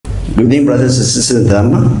Good evening, brothers and sisters in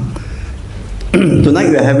Dharma. Tonight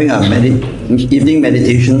we are having a evening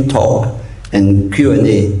meditation talk and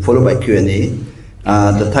Q&A, followed by Q&A.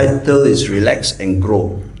 The title is Relax and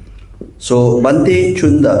Grow. So Bante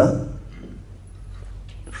Cunda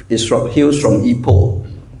hails from Ipoh.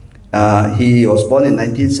 He was born in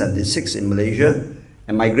 1976 in Malaysia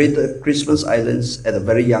and migrated to Christmas Islands at a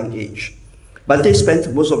very young age. Bante spent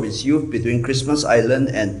most of his youth between Christmas Island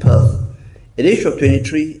and Perth. At the age of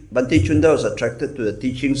 23, Bante Cunda was attracted to the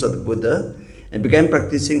teachings of the Buddha and began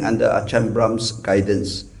practicing under Ajahn Brahm's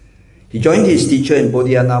guidance. He joined his teacher in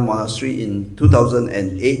Bodhidhaja monastery in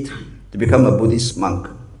 2008 to become a Buddhist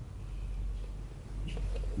monk.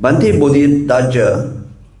 Bante Bodhidhaja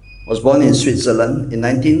was born in Switzerland in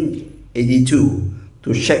 1982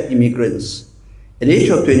 to Czech immigrants. At the age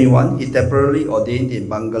of 21, he temporarily ordained in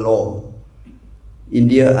Bangalore,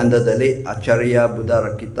 India under the late Acharya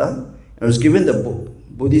Buddharakkhita, and was given the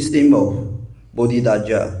Buddhist name of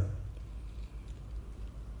Bodhidhaja.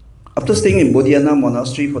 After staying in Bodhidhaja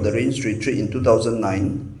monastery for the rains retreat in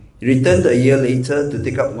 2009, he returned a year later to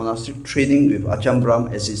take up monastic training with Ajahn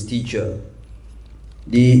Brahm as his teacher.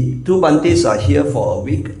 The two Bantes are here for a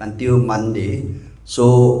week until Monday,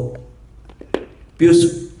 so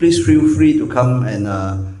please feel free to come and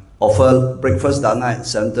offer breakfast dana at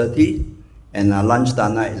 7:30 and lunch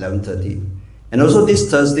dana at 11:30. And also this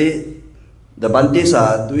Thursday, the Bantes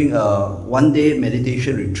are doing a one-day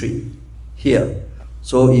meditation retreat here.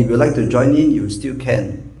 So if you'd like to join in, you still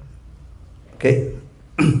can. Okay?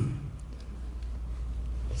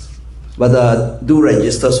 But do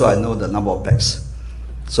register so I know the number of packs.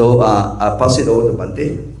 So I'll pass it over to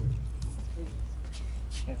Bante.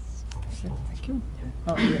 Yes. Thank you.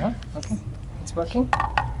 Oh, yeah. Okay. It's working.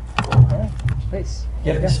 All right. Please.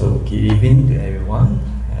 Yep. So good evening to everyone,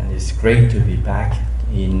 and it's great to be back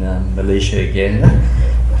in Malaysia again.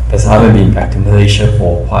 Because I haven't been back to Malaysia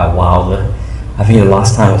for quite a while. I think the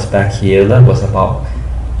last time I was back here was about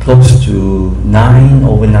close to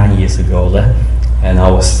over 9 years ago, and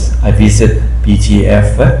I visited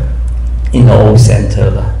BTF in the old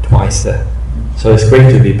center twice. So it's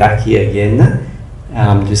great to be back here again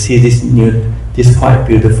to see this quite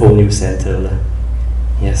beautiful new center.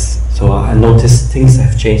 Yes, so I noticed things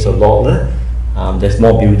have changed a lot. There's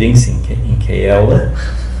more buildings in KL,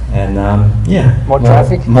 and more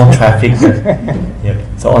traffic. More traffic. Yep.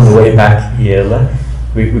 So on the way back here,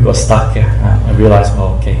 we got stuck. I realized,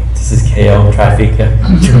 okay, this is KL traffic.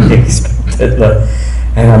 Really expected,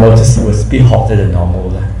 and I noticed it was a bit hotter than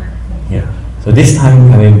normal. Yeah. So this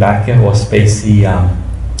time coming back was basically, I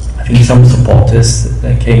think some supporters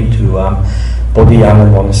that came to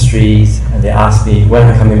Bodhidhaja monasteries, and they asked me when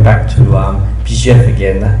I'm coming back to PGF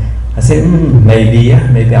again. I said, maybe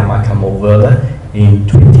I might come over in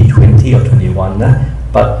 2020 or 21,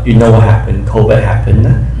 but you know what happened, COVID happened,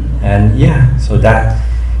 and yeah, so that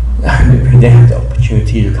we didn't have the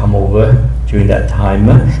opportunity to come over during that time.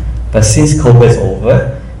 But since COVID is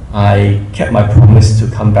over, I kept my promise to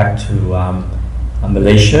come back to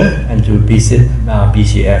Malaysia and to visit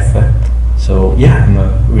BGF. So yeah, I'm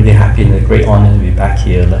really happy and a great honor to be back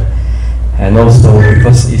here. And also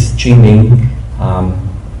because it's Jingming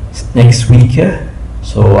next week,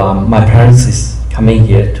 so my parents is coming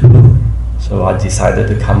here too. So I decided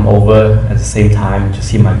to come over at the same time to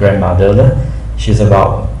see my grandmother. She's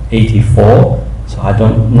about 84, so I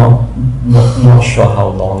not sure how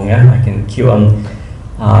long I can keep on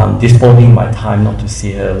disposing my time not to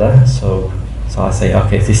see her. So I say,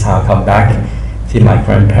 okay, this time I'll come back, see my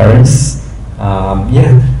grandparents.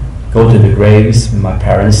 Go to the graves with my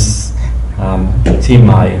parents, see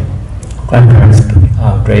my grandparents'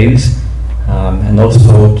 graves, and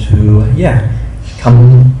also to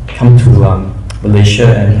come to Malaysia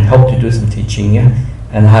and help to do some teaching.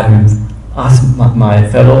 And I have asked my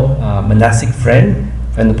fellow monastic friend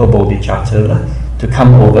Bodhidhaja, to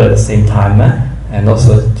come over at the same time and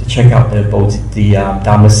also to check out the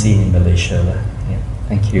Dharma scene in Malaysia.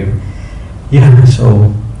 Thank you.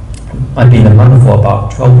 So I've been a monk for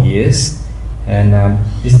about 12 years, and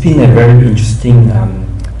it's been a very interesting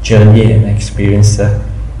journey and experience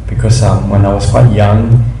because when I was quite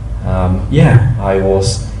young, I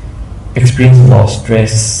was experiencing a lot of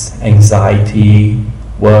stress, anxiety,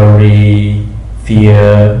 worry,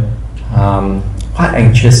 fear, quite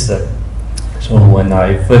anxious. So when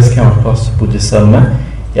I first came across Buddhism,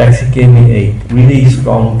 it actually gave me a really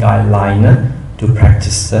strong guideline to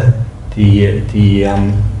practice the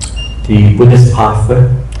Buddhist path.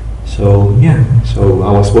 So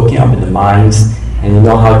I was working up in the mines, and you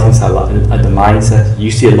know how things are at the mines.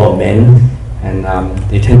 You see a lot of men, and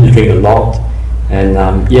they tend to drink a lot, and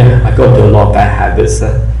I got into a lot of bad habits.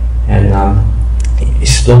 and it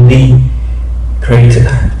slowly created.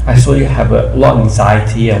 I slowly have a lot of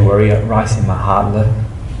anxiety and worry rise in my heart.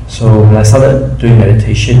 So when I started doing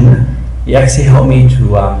meditation, it actually helped me to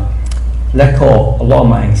let go of a lot of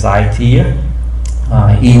my anxiety,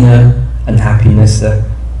 inner unhappiness.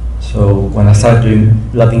 So when I started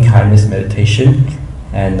doing loving kindness meditation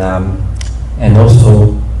and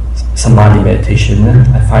also samadhi meditation,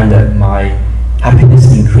 I find that my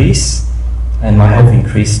happiness increased and my health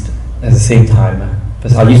increased at the same time.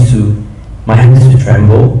 Because my hands used to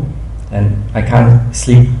tremble and I can't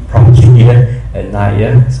sleep properly at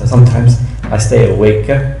night. So sometimes I stay awake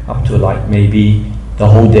up to like maybe the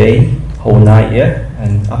whole day, whole night,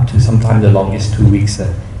 and up to sometimes the longest 2 weeks.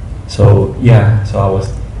 So I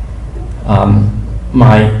was,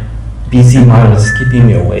 my busy mind was keeping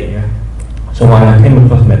me awake. So when I came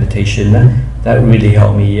across meditation, that really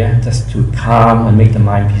helped me just to calm and make the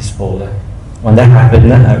mind peaceful. When that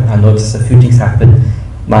happened, I noticed a few things happened.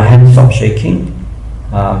 My hands stopped shaking,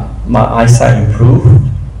 my eyesight improved,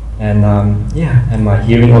 and and my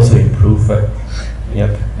hearing also improved.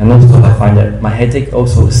 And also I find that my headache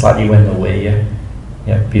also slightly went away.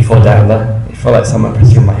 Before that, it felt like someone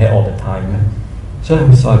pressing on my head all the time. So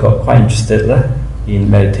I got quite interested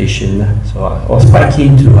in meditation. So I was quite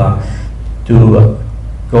keen to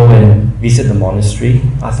go and visit the monastery,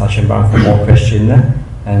 ask Ajahn Brahm for more questions,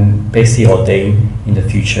 and basically ordain in the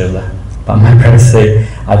future. But my parents say,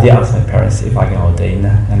 I did ask my parents if I can ordain,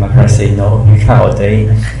 and my parents say, no, you can't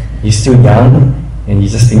ordain. You're still young, and you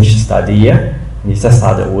just finished study, and you just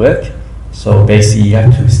started work. So basically, you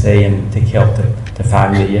have to stay and take care of the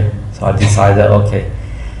family. So I decided, okay,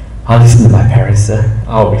 I'll listen to my parents.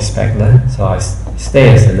 I'll respect them. So I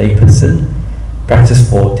stay as a layperson, practice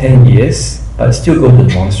for 10 years, but still go to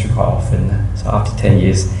the monastery quite often. So after 10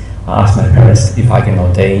 years, I asked my parents if I can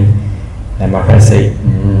ordain, and my parents say,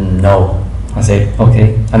 no. I say,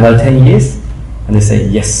 okay, another 10 years? And they say,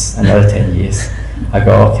 yes, another 10 years. I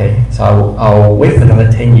go, okay, so I'll wait for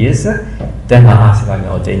another 10 years, then I'll ask if I can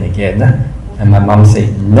ordain again. And my mom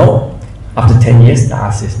said, no. After 10 years, the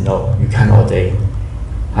answer is no, you can't ordain.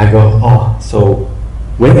 I go, oh, so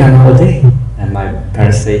when can I ordain? And my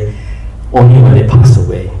parents say, only when they pass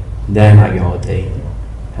away, then I can ordain.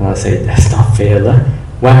 And I say, that's not fair.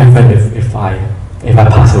 What happens if I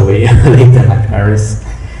pass away later than my parents?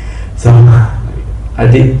 So I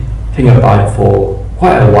did think about it for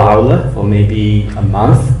quite a while, for maybe a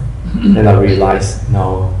month. Then I realized,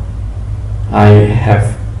 no, I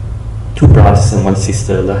have 2 brothers and 1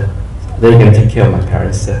 sister. They're going to take care of my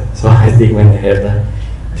parents. So I did went ahead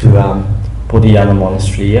to Bodhidhaja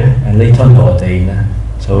monastery and later on to ordain.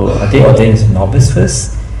 So I did ordain as a novice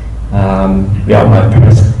first, without my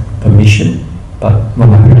parents' permission. But when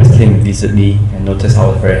my parents came and visit me and noticed I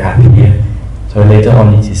was very happy here, so later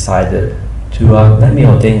on he decided to let me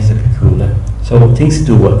ordain as a bhikkhu. So things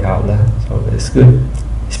do work out. So it's good.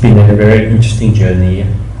 It's been a very interesting journey.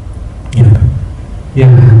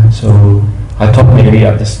 So I thought maybe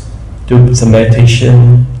I'll just do some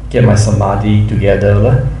meditation, get my samadhi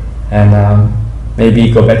together, and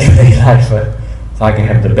maybe go back to my life so I can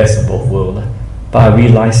have the best of both worlds. But I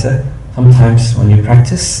realized sometimes when you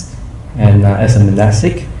practice, and as a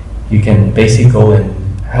monastic, you can basically go and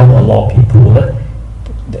help a lot of people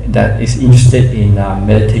that is interested in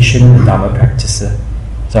meditation and Dharma practice.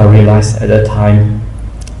 So I realized at that time,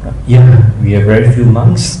 we are very few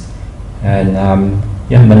monks, and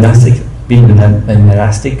monastic, being a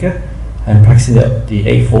monastic and practicing the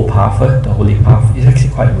Eightfold Path, the Holy Path, is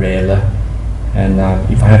actually quite rare. And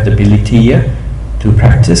if I have the ability to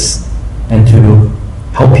practice and to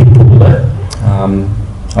help people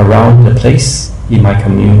around the place in my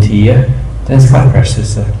community, then it's quite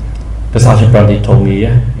precious. Because Ajahn Brahm told me,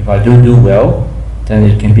 if I do well, then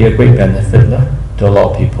it can be a great benefit to a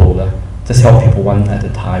lot of people. Just help people one at a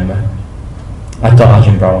time. I thought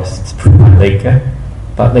Ajahn Brahm was pretty late,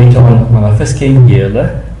 but later on, when I first came here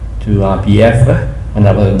to BF, when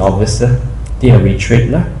I was a novice, did a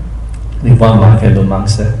retreat with one of my fellow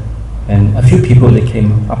monks, and a few people they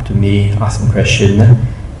came up to me, asked some questions,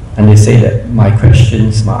 and they say that my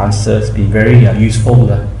questions, my answers, been very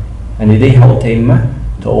useful, and they helped them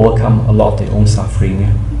to overcome a lot of their own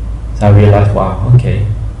suffering. So I realized, wow, okay,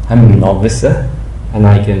 I'm a novice, and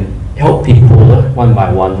I can help people one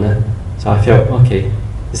by one. So I felt, okay,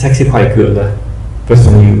 it's actually quite good. Because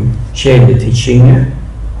when you share the teaching,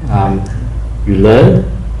 you learn,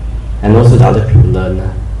 and also the other people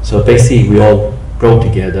learn. So basically, we all grow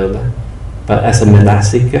together. But as a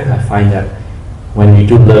monastic, I find that when you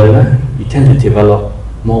do learn, you tend to develop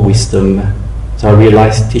more wisdom. So I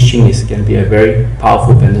realized teaching can be a very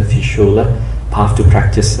powerful, beneficial path to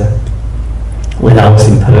practice. When I was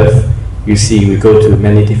in Perth, you see, we go to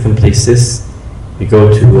many different places. We go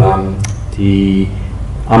to the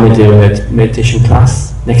Armadale meditation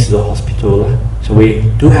class next to the hospital. So we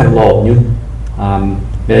do have a lot of new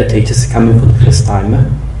meditators coming for the first time.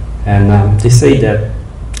 And they say that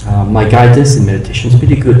my guidance in meditation is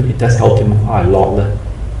pretty good. It does help them quite a lot.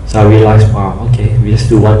 So I realized, wow, okay, we just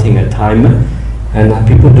do one thing at a time. And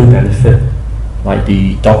people do benefit. Like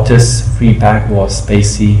the doctor's feedback was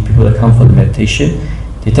basically people that come for the meditation,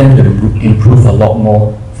 they tend to improve a lot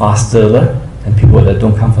more faster than people that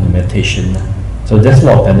don't come for the meditation. So there's a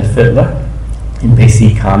lot of benefit in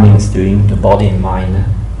basically calming and stilling the body and mind.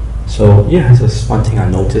 So yeah, so that's one thing I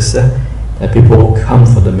noticed, that people who come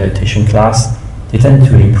for the meditation class, they tend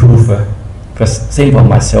to improve. Because same for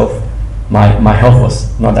myself, my health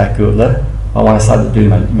was not that good. But when I started doing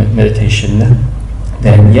my meditation,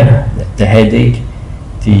 then yeah, the headache,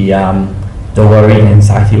 the worry and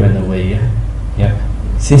anxiety went away.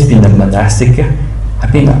 Since being a monastic,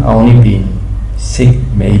 I've only been sick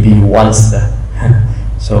maybe once.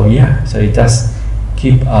 So yeah, so it does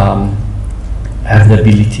keep have the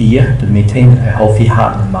ability to maintain a healthy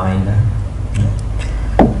heart and mind.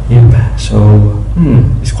 So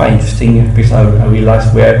it's quite interesting because I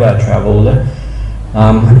realize wherever I travel,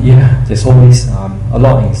 there's always a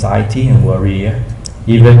lot of anxiety and worry.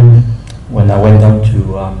 Even when I went down to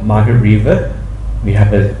Margaret River, we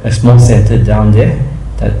have a small center down there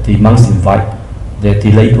that the monks invite. They're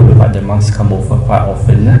delayed to invite the monks come over quite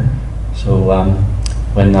often. So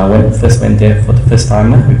when I first went there for the first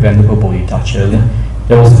time with Venerable Bodhidhaja,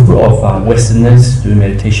 there was a group of Westerners doing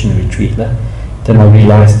meditation retreat. Then I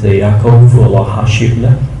realized they are going through a lot of hardship.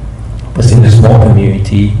 But in a small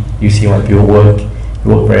community, you see when people work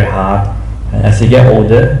very hard. And as they get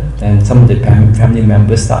older, then some of the family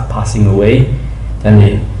members start passing away. Then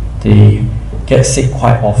they get sick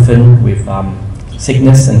quite often with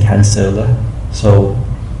sickness and cancer. So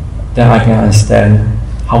then I can understand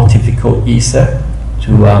how difficult it is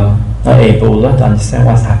to not able to understand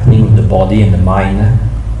what's happening with the body and the mind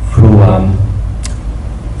through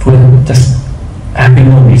just having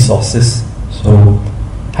no resources. So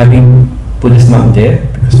having Buddhist monk there,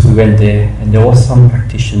 because we went there and there was some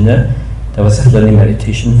practitioner that was just learning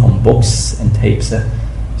meditation from books and tapes.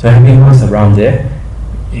 So having monks around there,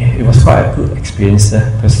 it was quite a good experience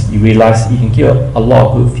because you realize you can give a lot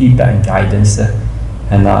of good feedback and guidance.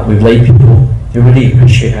 And with lay people, they really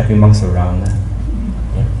appreciate having monks around.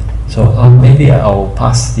 So maybe I'll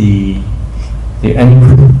pass anything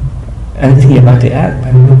you'd like to add,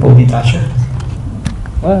 Bodhidhaja?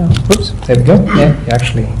 Well, oops, there we go. Yeah, you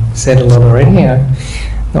actually said a lot already. I'm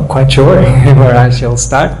not quite sure where I shall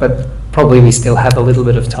start, but probably we still have a little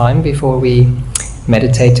bit of time before we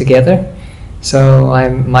meditate together. So I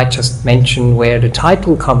might just mention where the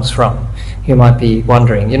title comes from. You might be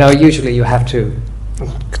wondering, usually you have to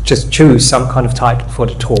just choose some kind of title for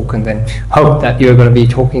the talk and then hope that you're going to be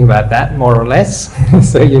talking about that more or less.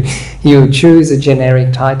 So you choose a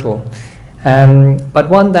generic title. But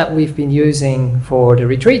one that we've been using for the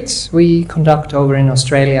retreats we conduct over in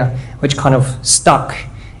Australia, which kind of stuck,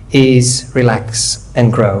 is relax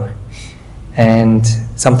and grow. And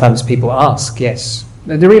sometimes people ask, yes,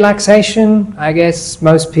 the relaxation, I guess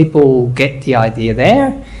most people get the idea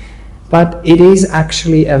there, but it is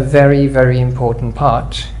actually a very, very important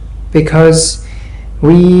part, because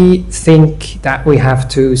we think that we have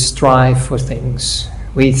to strive for things.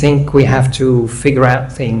 We think we have to figure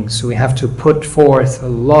out things. We have to put forth a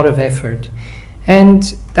lot of effort. And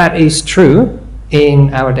that is true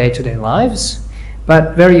in our day-to-day lives.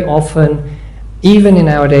 But very often, even in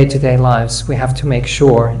our day-to-day lives, we have to make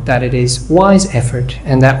sure that it is wise effort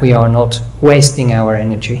and that we are not wasting our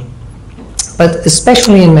energy. But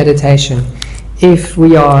especially in meditation, if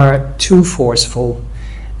we are too forceful,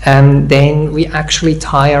 then we actually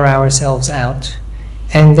tire ourselves out.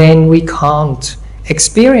 And then we can't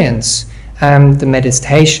experience the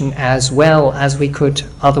meditation as well as we could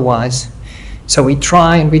otherwise. So we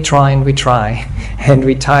try and we try and we try, and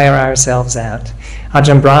we tire ourselves out.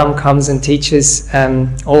 Ajahn Brahm comes and teaches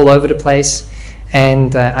all over the place,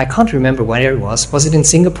 and I can't remember where it was. Was it in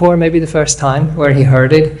Singapore, maybe the first time, where he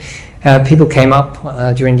heard it? People came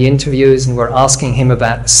up during the interviews and were asking him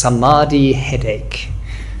about samadhi headache.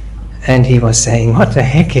 And he was saying, what the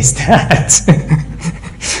heck is that?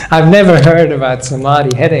 I've never heard about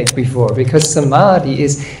samadhi headache before, because samadhi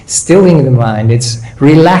is stilling the mind. It's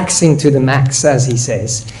relaxing to the max, as he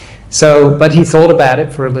says. So, but he thought about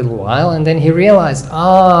it for a little while, and then he realized,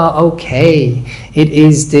 okay, it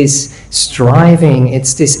is this striving,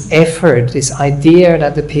 it's this effort, this idea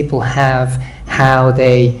that the people have, how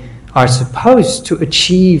they are supposed to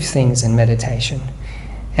achieve things in meditation.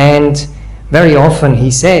 And very often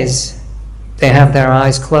he says they have their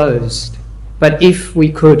eyes closed. But if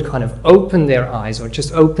we could kind of open their eyes or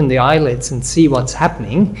just open the eyelids and see what's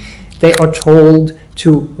happening, they are told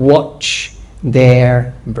to watch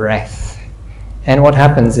their breath. And what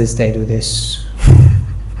happens is they do this.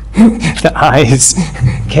 The eyes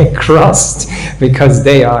get crossed because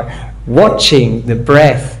they are watching the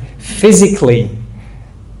breath physically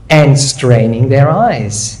and straining their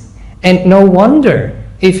eyes. And no wonder,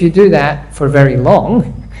 if you do that for very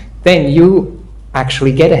long, then you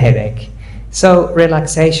actually get a headache. So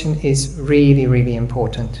relaxation is really, really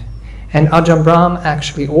important. And Ajahn Brahm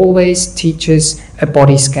actually always teaches a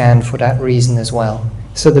body scan for that reason as well.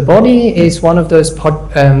 So the body is one of those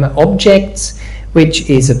objects which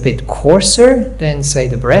is a bit coarser than, say,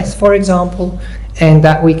 the breath, for example, and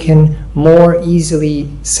that we can more easily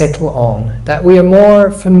settle on, that we are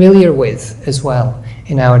more familiar with as well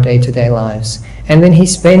in our day-to-day lives. And then he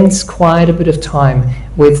spends quite a bit of time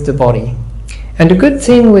with the body. And the good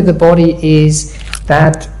thing with the body is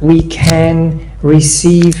that we can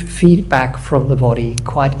receive feedback from the body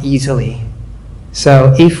quite easily.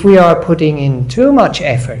 So if we are putting in too much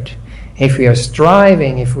effort, if we are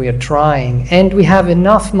striving, if we are trying, and we have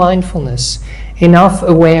enough mindfulness, enough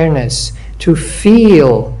awareness to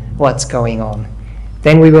feel what's going on,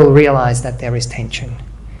 then we will realize that there is tension.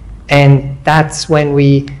 And that's when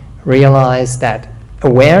we realize that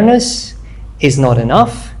awareness is not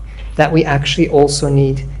enough, that we actually also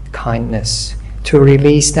need kindness to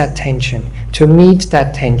release that tension, to meet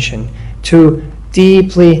that tension, to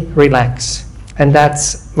deeply relax. And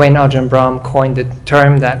that's when Ajahn Brahm coined the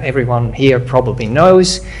term that everyone here probably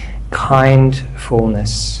knows,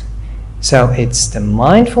 kindfulness. So it's the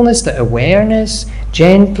mindfulness, the awareness,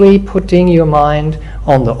 gently putting your mind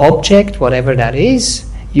on the object, whatever that is,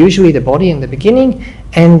 usually the body in the beginning,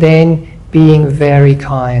 and then being very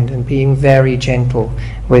kind and being very gentle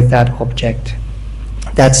with that object.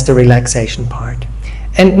 That's the relaxation part.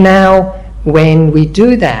 And now, when we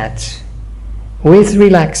do that, with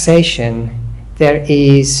relaxation, there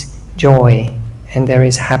is joy and there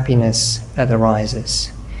is happiness that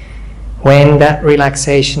arises. When that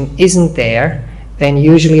relaxation isn't there, then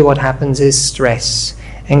usually what happens is stress,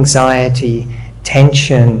 anxiety,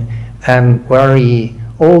 tension, worry,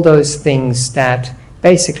 all those things that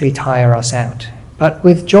basically tire us out. But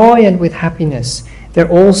with joy and with happiness, there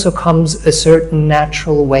also comes a certain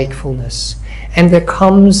natural wakefulness, and there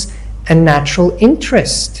comes a natural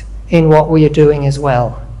interest in what we are doing as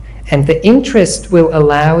well. And the interest will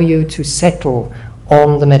allow you to settle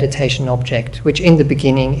on the meditation object, which in the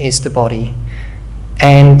beginning is the body.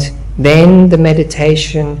 And then the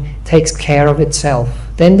meditation takes care of itself.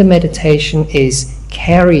 Then the meditation is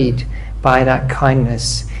carried by that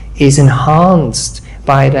kindness, is enhanced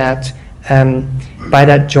by that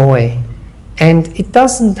joy. And it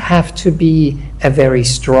doesn't have to be a very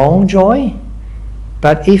strong joy,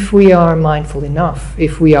 but if we are mindful enough,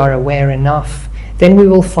 if we are aware enough, then we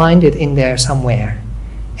will find it in there somewhere.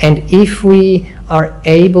 And if we are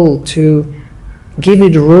able to give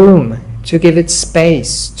it room, to give it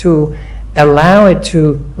space, to allow it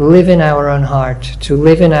to live in our own heart, to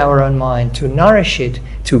live in our own mind, to nourish it,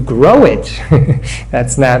 to grow it,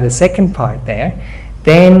 that's now the second part there,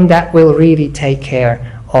 then that will really take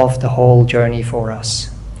care of the whole journey for us.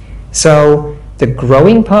 So the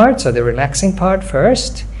growing part, so the relaxing part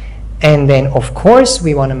first, and then of course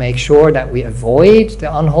we want to make sure that we avoid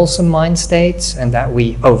the unwholesome mind states and that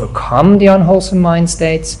we overcome the unwholesome mind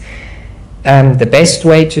states. The best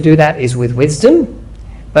way to do that is with wisdom,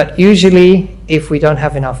 but usually if we don't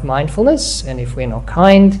have enough mindfulness and if we're not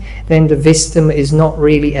kind, then the wisdom is not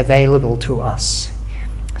really available to us.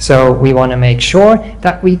 So we want to make sure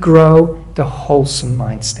that we grow the wholesome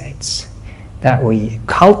mind states, that we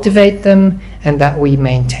cultivate them and that we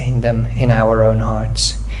maintain them in our own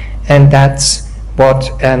hearts. And that's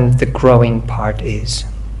what the growing part is.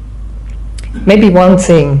 Maybe one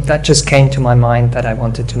thing that just came to my mind that I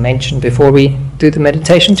wanted to mention before we do the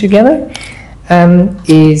meditation together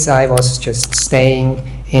is I was just staying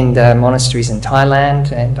in the monasteries in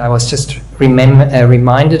Thailand, and I was just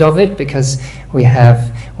reminded of it because we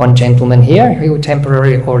have one gentleman here who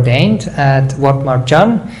temporarily ordained at Wat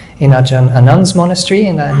Marjan in Ajahn Anand's monastery,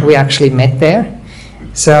 and we actually met there.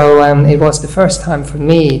 So it was the first time for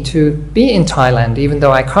me to be in Thailand, even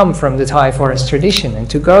though I come from the Thai forest tradition, and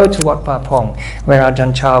to go to Wat Pa Pong, where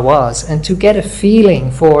Ajahn Chah was, and to get a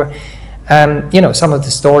feeling for some of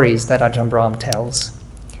the stories that Ajahn Brahm tells.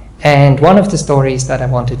 And one of the stories that I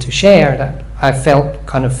wanted to share that I felt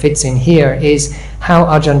kind of fits in here is how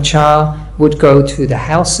Ajahn Chah would go to the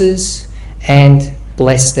houses and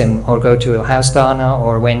bless them, or go to a house dana,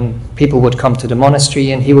 or when people would come to the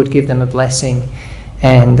monastery and he would give them a blessing.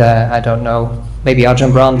 And I don't know, maybe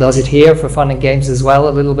Ajahn Brahm does it here for fun and games as well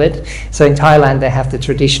a little bit. So in Thailand they have the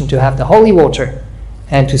tradition to have the holy water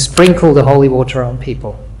and to sprinkle the holy water on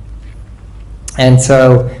people. And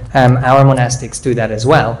so our monastics do that as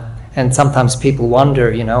well. And sometimes people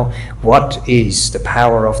wonder, you know, what is the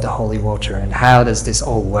power of the holy water and how does this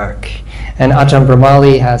all work? And Ajahn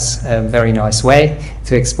Brahmali has a very nice way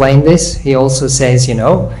to explain this. He also says, you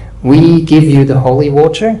know, we give you the holy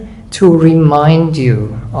water to remind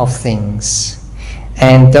you of things.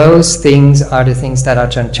 And those things are the things that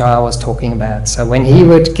Ajahn Chah was talking about. So when he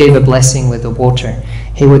would give a blessing with the water,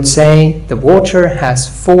 he would say the water has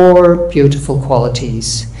 4 beautiful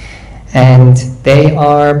qualities. And they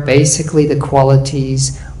are basically the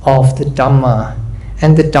qualities of the Dhamma.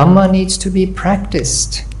 And the Dhamma needs to be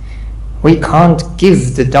practiced. We can't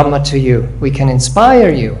give the Dhamma to you. We can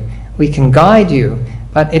inspire you. We can guide you.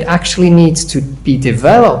 But it actually needs to be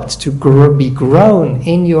developed, to be grown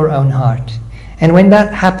in your own heart. And when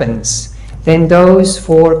that happens, then those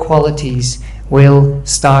 4 qualities will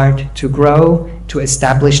start to grow, to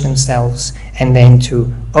establish themselves, and then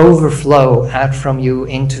to overflow out from you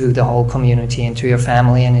into the whole community, into your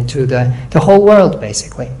family, and into the whole world,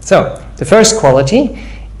 basically. So, the first quality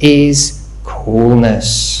is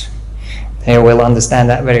coolness. They will understand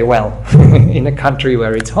that very well in a country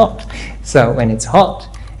where it's hot. So, when it's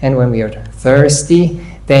hot and when we are thirsty,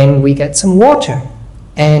 then we get some water.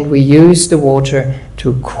 And we use the water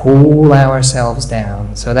to cool ourselves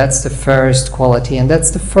down. So that's the first quality, and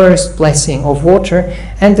that's the first blessing of water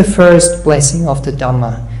and the first blessing of the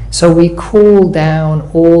Dhamma. So we cool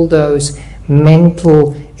down all those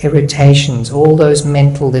mental irritations, all those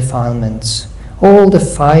mental defilements, all the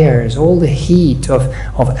fires, all the heat of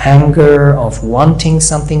anger, of wanting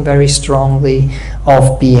something very strongly,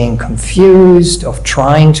 of being confused, of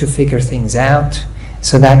trying to figure things out.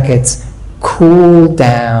 So that gets cool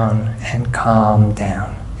down and calm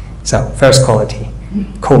down. So, first quality,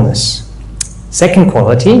 coolness. Second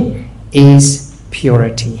quality is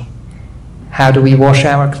purity. How do we wash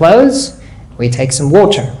our clothes? We take some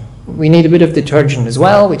water. We need a bit of detergent as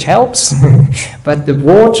well, which helps. But the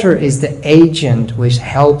water is the agent which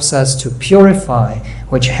helps us to purify,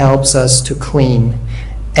 which helps us to clean.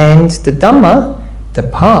 And the Dhamma, the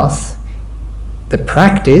path, the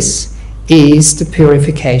practice, is the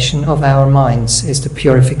purification of our minds, is the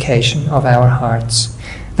purification of our hearts.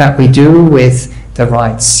 That we do with the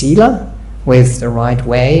right sila, with the right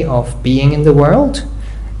way of being in the world,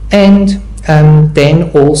 and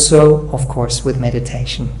then also, of course, with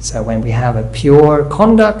meditation. So when we have a pure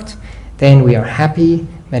conduct, then we are happy,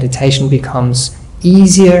 meditation becomes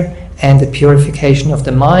easier, and the purification of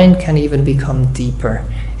the mind can even become deeper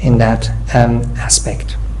in that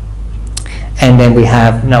aspect. And then we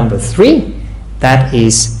have number 3, that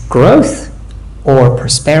is growth or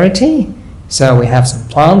prosperity. So we have some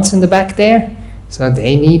plants in the back there, so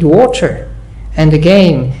they need water. And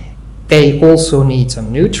again, they also need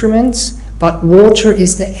some nutriments, but water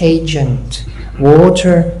is the agent.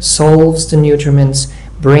 Water solves the nutriments,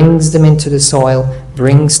 brings them into the soil,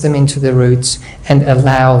 brings them into the roots, and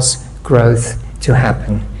allows growth to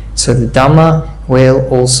happen. So the Dhamma will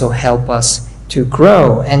also help us to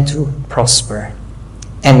grow and to prosper.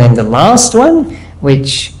 And then the last one,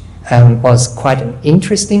 which was quite an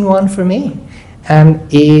interesting one for me,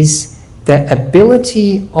 is the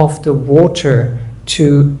ability of the water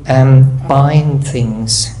to bind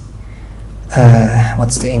things.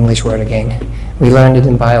 What's the English word again? We learned it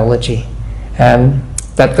in biology.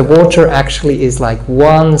 That the water actually is like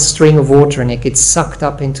one string of water and it gets sucked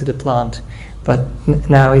up into the plant. But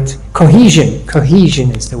now it's cohesion.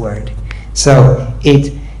 Cohesion is the word. So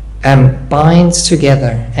it binds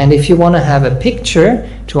together. And if you want to have a picture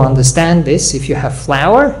to understand this, if you have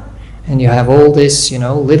flour and you have all this,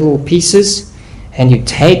 little pieces, and you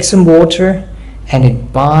take some water and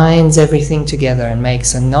it binds everything together and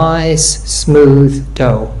makes a nice smooth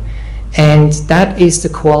dough. And that is the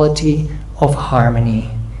quality of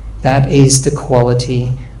harmony. That is the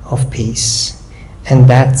quality of peace. And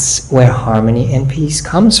that's where harmony and peace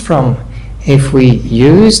comes from. If we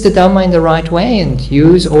use the Dhamma in the right way and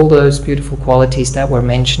use all those beautiful qualities that were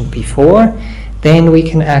mentioned before, then we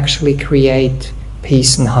can actually create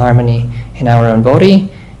peace and harmony in our own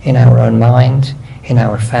body, in our own mind, in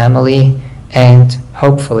our family, and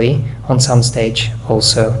hopefully on some stage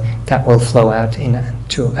also that will flow out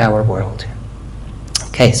into our world.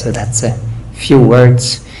 Okay, so that's a few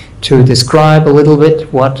words to describe a little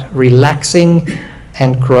bit what relaxing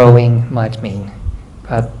and growing might mean.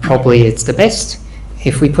 But probably it's the best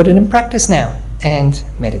if we put it in practice now and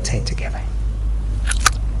meditate together.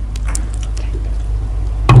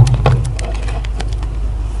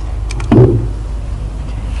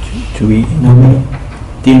 Do we normally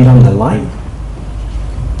dim down the light?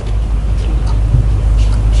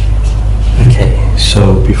 Okay,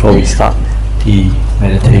 so before we start the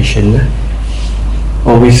meditation,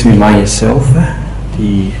 always remind yourself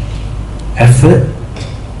the effort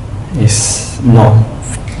is not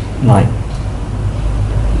like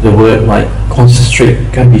the word like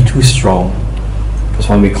concentrate can be too strong, because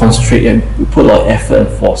when we concentrate and we put a lot of effort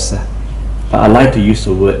and force. But I like to use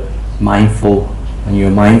the word mindful. When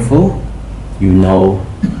you're mindful, you know.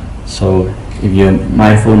 So if you're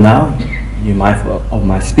mindful now, you're mindful of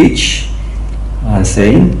my speech, what I'm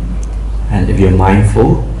saying. And if you're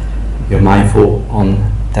mindful on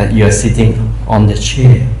that you're sitting on the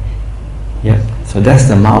chair. Yeah. So that's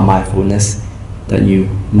the amount of mindfulness that you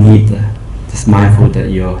need. Just mindful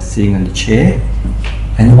that you're sitting on the chair.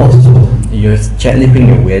 And also, you're gently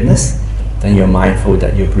bring awareness, then you're mindful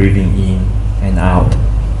that you're breathing in and out.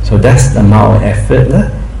 So that's the amount of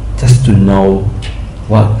effort just to know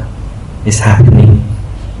what is happening.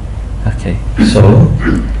 Okay, so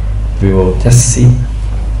we will just sit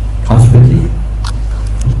comfortably.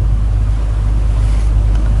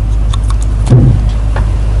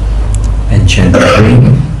 And gently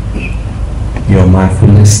bring your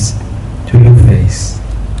mindfulness to your face.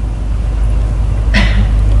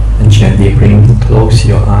 And gently close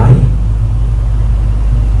your eye.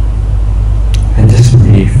 And just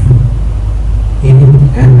breathe in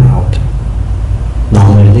and out,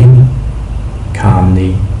 normally,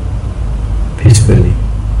 calmly, peacefully.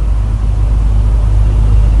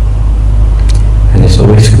 And it's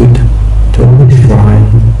always good to always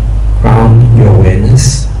ground your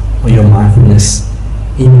awareness or your mindfulness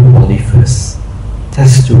in your body first,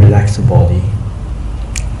 just to relax the body.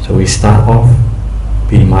 So we start off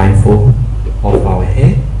being mindful of our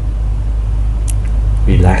head,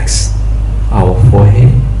 relax our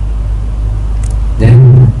forehead,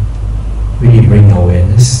 then we bring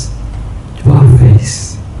awareness to our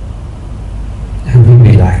face and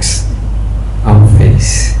we relax our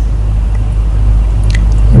face,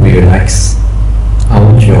 and we relax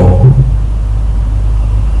our jaw,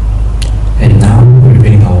 and now we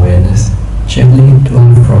bring awareness gently to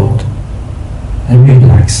our throat and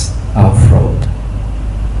relax our throat.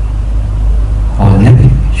 Our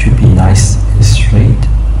neck should be nice and straight,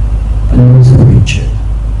 but not so rigid.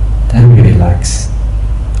 Then we relax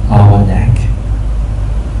our neck.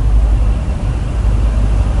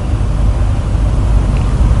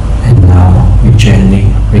 And now we gently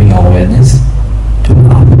bring awareness to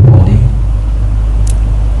our upper body.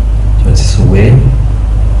 So this is a way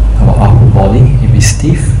our upper body, if it's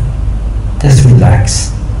stiff, just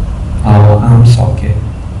relax our arm socket,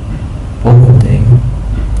 both of them.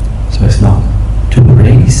 So it's not too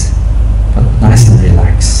raised, but nice and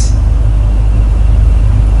relaxed.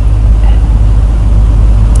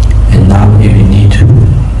 And now if you need to,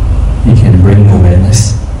 you can bring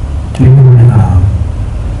awareness to your right arm.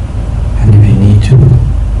 And if you need to,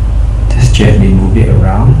 just gently move it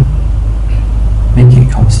around, make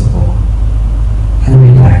it comfortable, and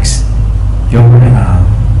relax your right arm.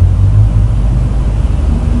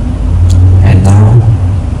 And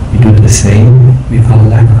now we do the same with our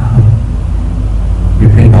left arm. We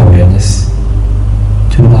bring awareness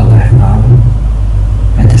to our left arm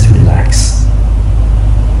and just relax.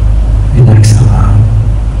 Relax our arm.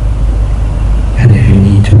 And if you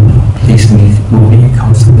need to, please move it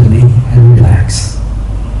comfortably and relax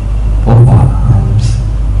both our arms.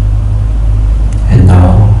 And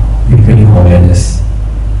now we bring awareness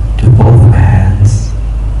to both our hands.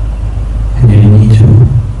 And if you need to,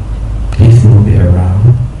 please move it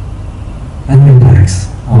around and relax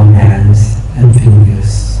our hands and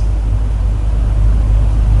fingers.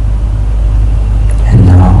 And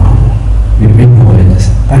now we bring awareness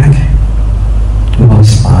back to our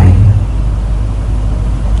spine.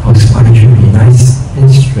 Our spine should be nice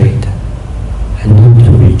and straight and not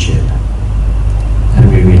too rigid.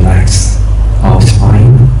 And we relax our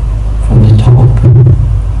spine from the top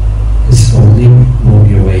and slowly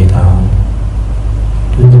move your way down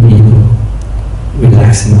to the middle,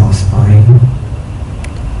 relaxing our spine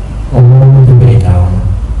all the way down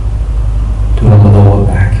to our lower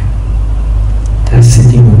back. That's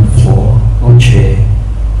sitting on the floor or chair.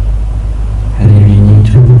 And if you need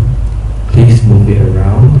to, please move it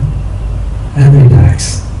around and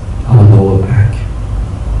relax our lower back.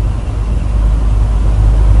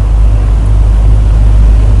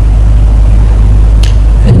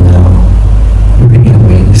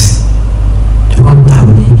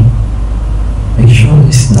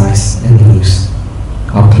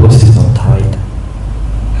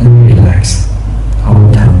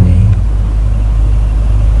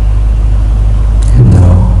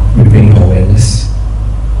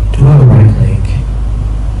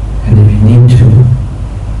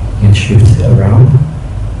 can shift around,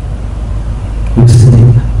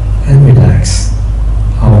 loosening and relax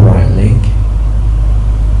our right leg,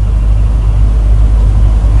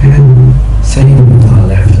 and same with our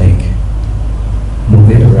left leg.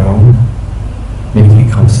 Move it around, make it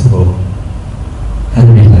comfortable,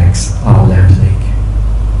 and relax our left leg.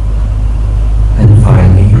 And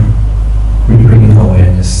finally, we bring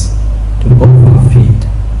awareness to both our feet.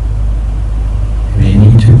 If you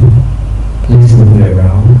need to, please move it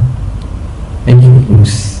around, make it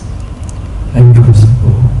loose and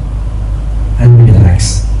comfortable, and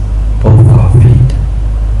relax both our feet,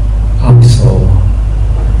 our sole,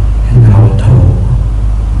 and our toe.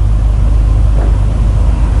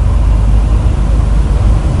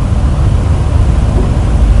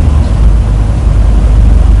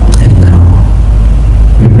 And now,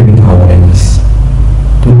 we bring awareness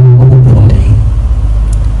to the whole body.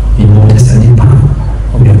 You notice any part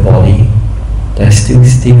of your body that's still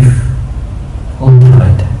stiff or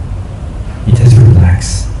tight. You just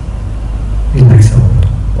relax. Relax our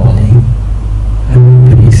body and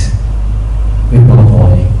release with our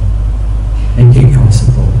body. Make it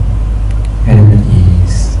comfortable and at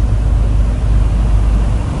ease.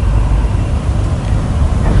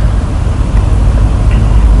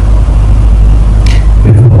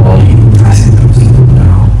 With our body nice and comfortable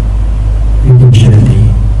now, we can gently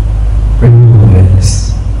bring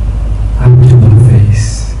awareness up to our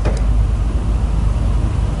face.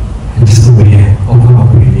 And just aware of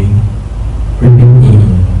our breathing, breathing in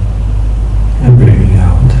and breathing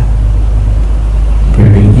out.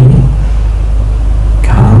 Breathing in,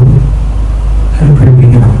 calm, and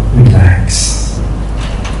breathing out, relax.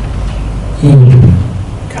 In,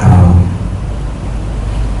 calm,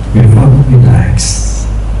 breathe out, relax.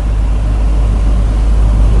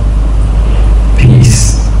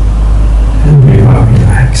 Peace, and breathe out,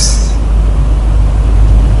 relax.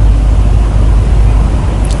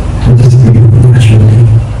 And just breathe naturally,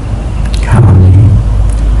 calmly,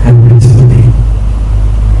 and peacefully.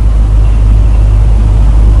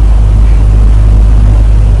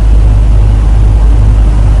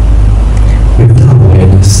 With the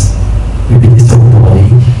awareness, we be so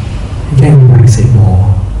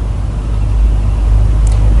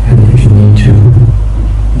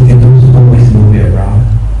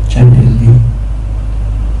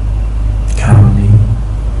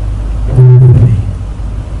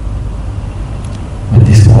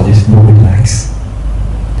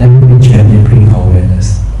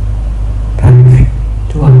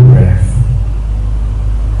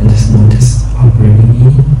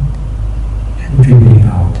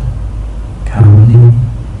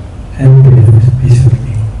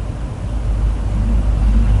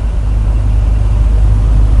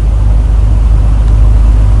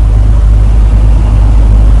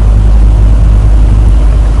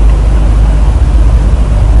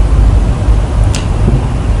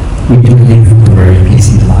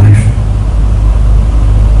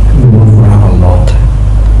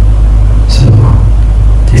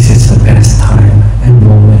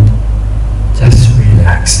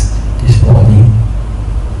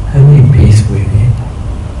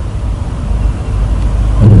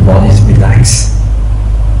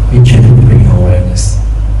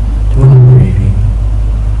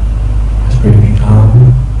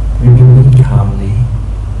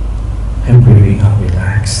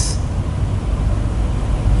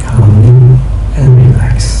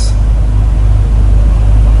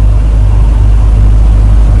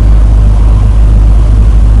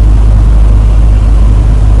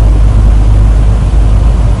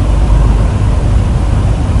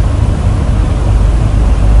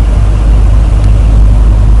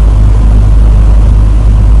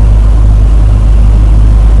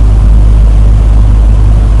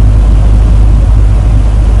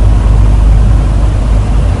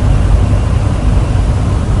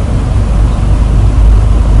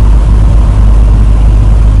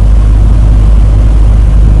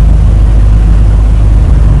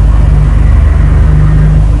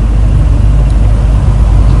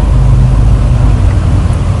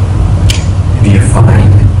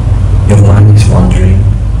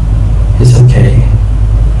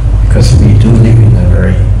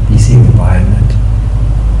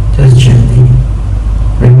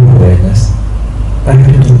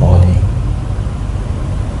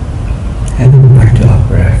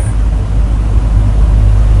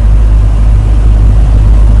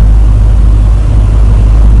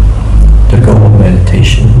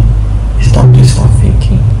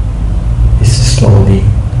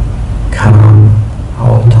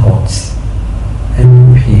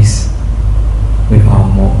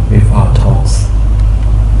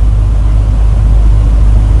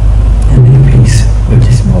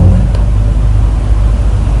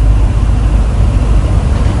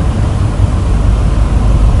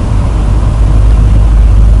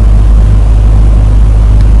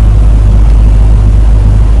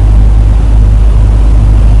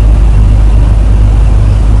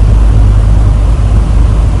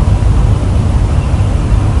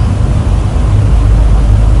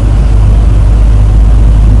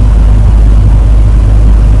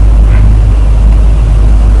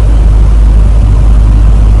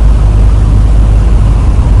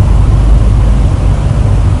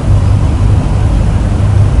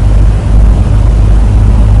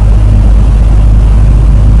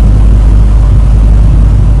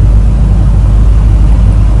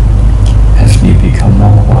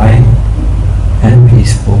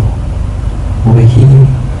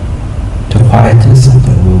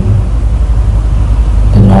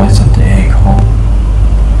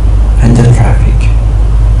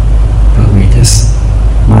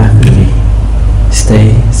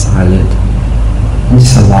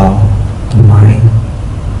Just allow the mind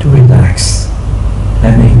to relax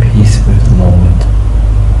and make peace with the moment.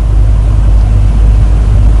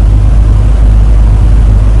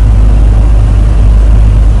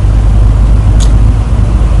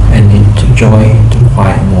 And enjoy the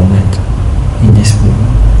quiet moment in this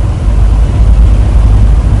moment.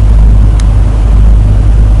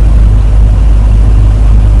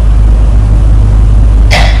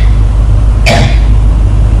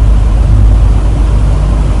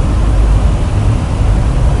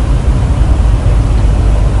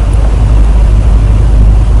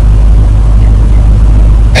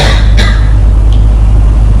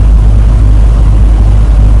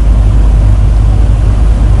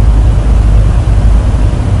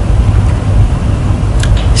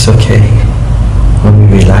 It's okay when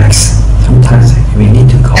we relax. Sometimes we need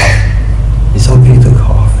to cough. It's okay to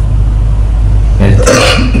cough.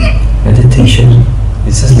 Meditation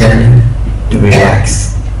is just learning to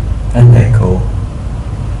relax and let go,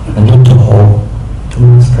 and not to hold too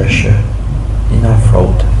much pressure in our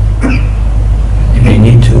throat. If we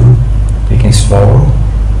need to, we can swallow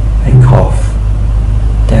and cough,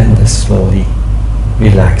 then just slowly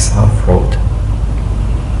relax our throat.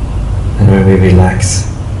 And when we relax,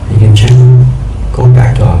 we can gently go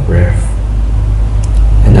back to our breath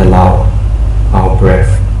and allow our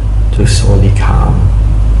breath to slowly calm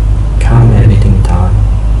everything down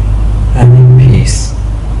and make peace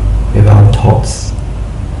with our thoughts,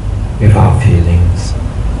 with our feelings.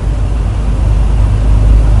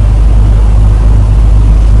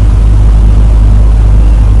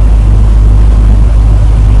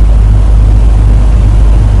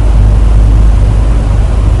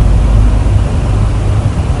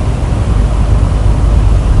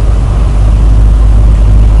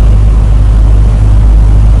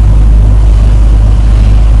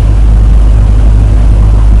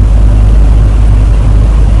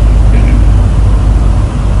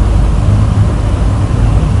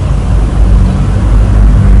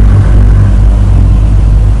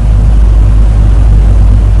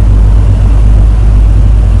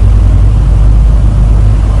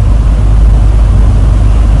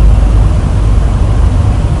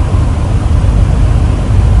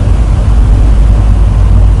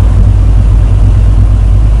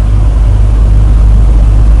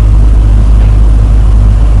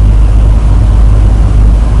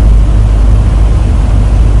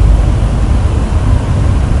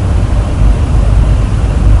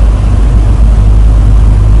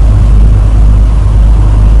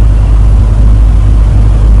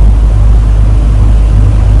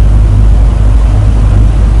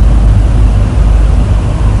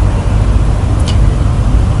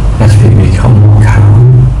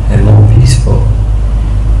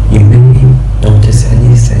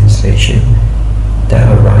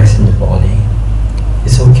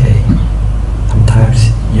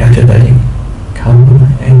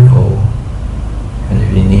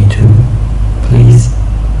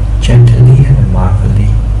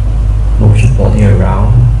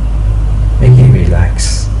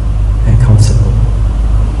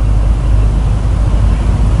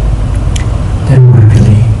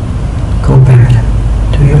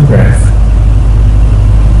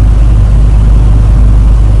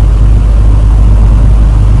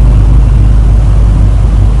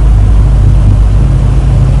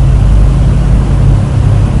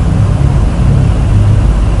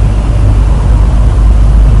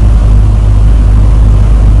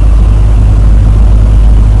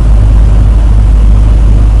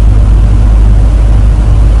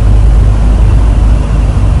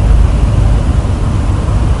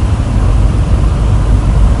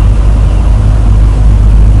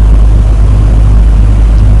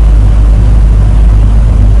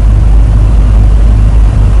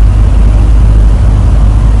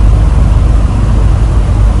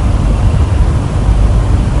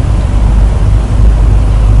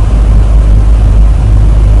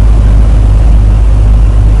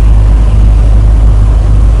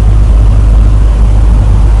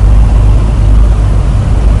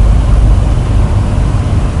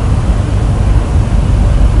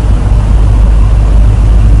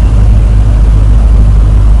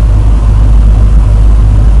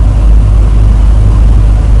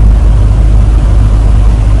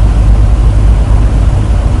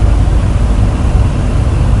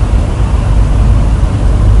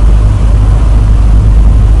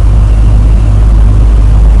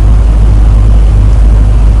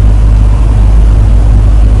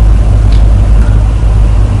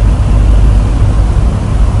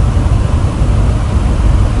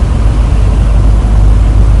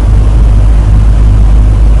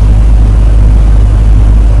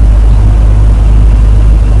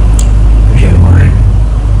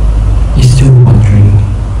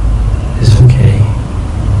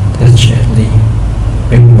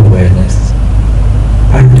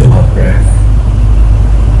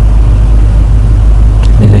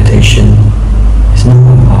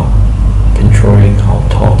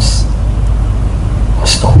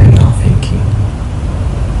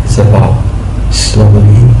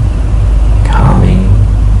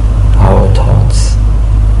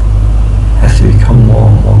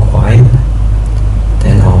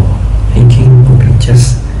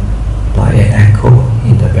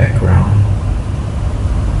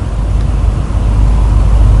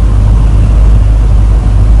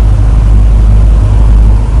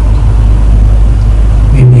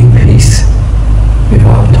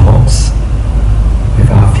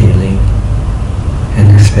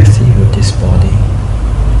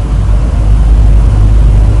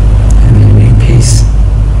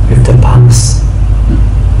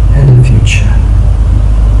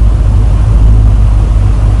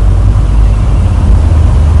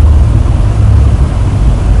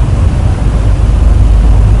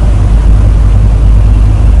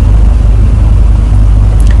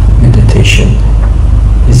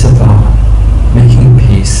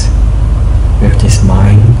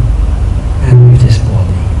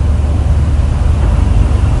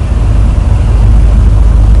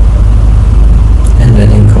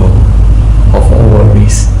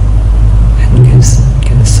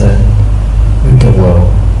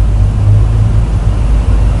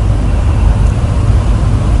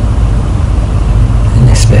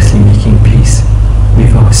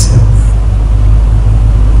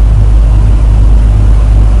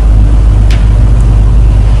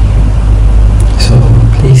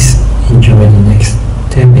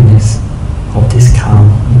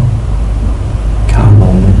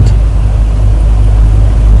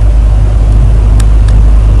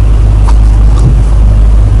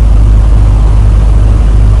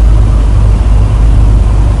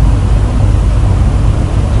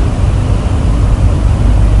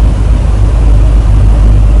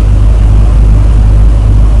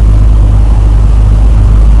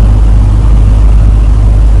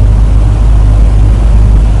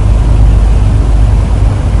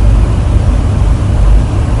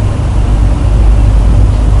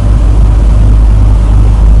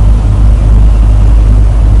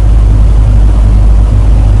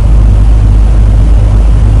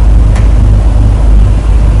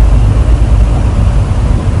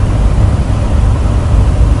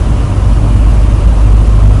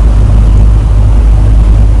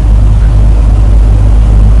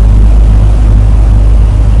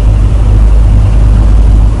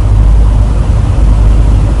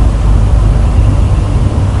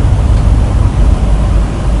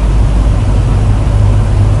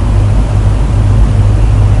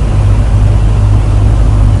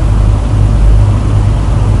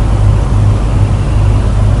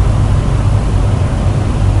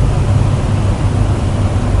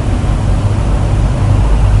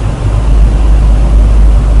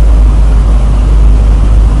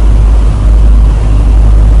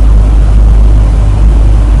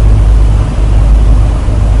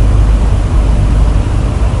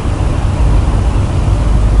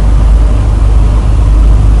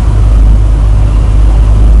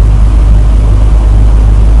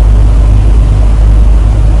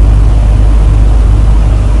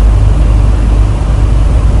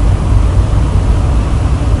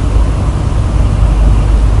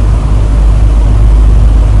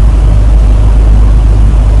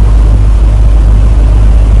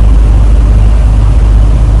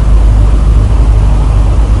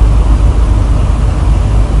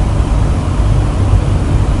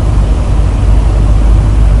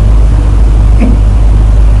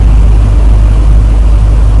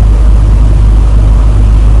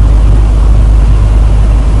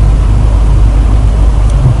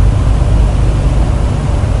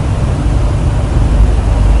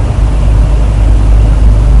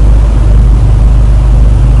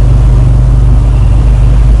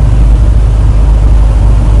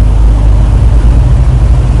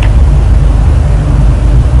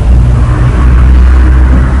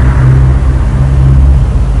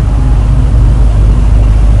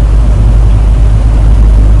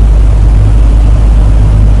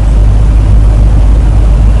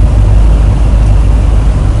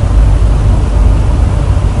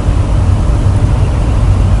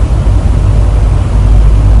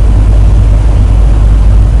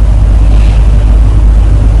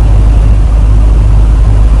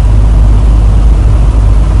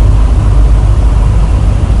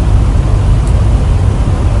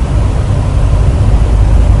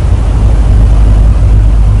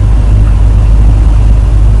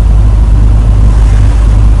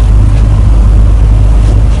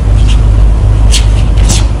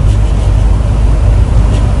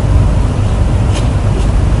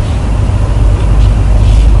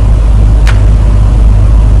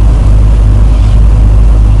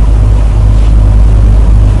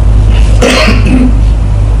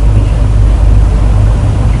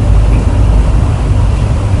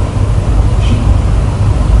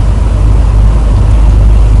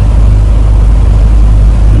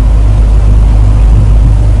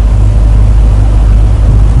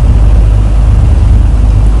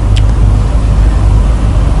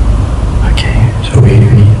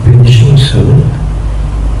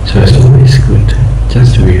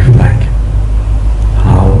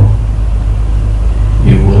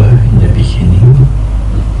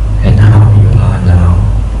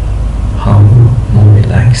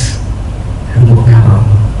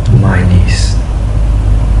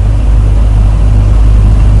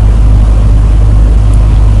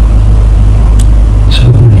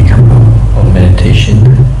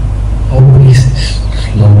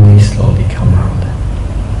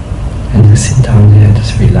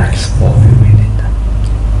 relax for a few minutes.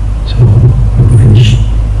 So we'll finish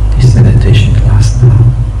this meditation class now.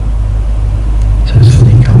 So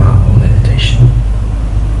slowly come out of meditation.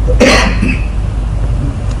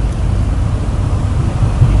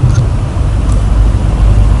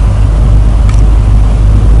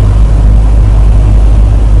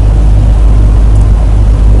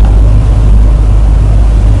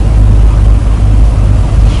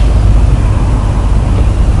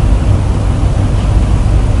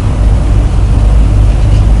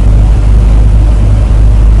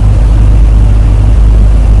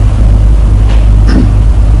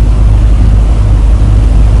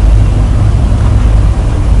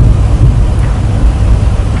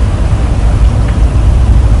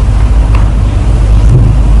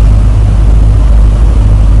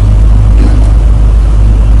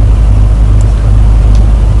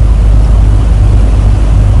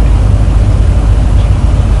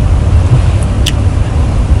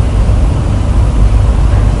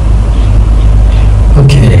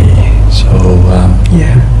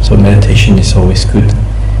 So meditation is always good,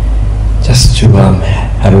 just to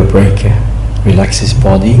have a break, relax his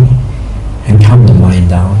body and calm the mind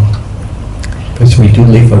down, because we do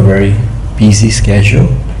live a very busy schedule,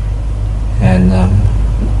 and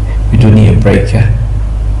we do need a break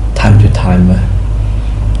time to time,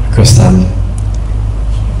 because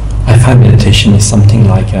I find meditation is something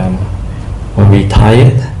like when we're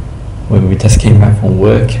tired, when we just came back from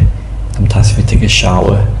work, sometimes we take a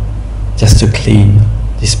shower just to clean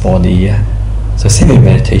this body. So same with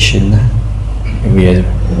meditation, we are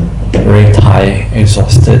very tired,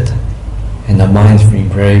 exhausted, and the mind's been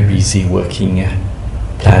very busy working,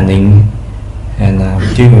 planning, and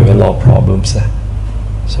dealing with a lot of problems.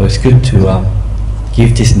 So it's good to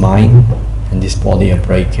give this mind and this body a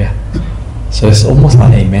break. So it's almost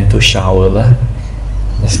like a mental shower.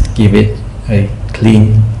 Let's give it a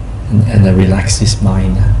clean and relax this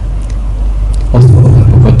mind. Also, I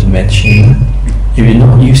forgot to mention, if you're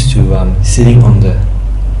not used to sitting on the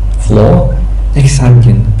floor, next time you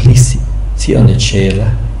can please sit on the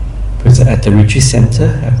chair. Because at the retreat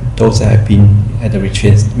center, those that have been at the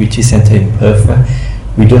retreat center in Perth,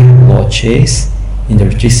 we do have a lot of chairs in the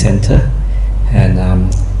retreat center, and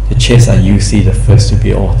the chairs are usually the first to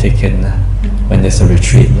be all taken when there's a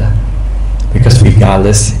retreat. Because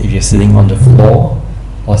regardless if you're sitting on the floor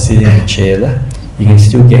or sitting in a chair, you can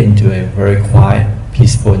still get into a very quiet,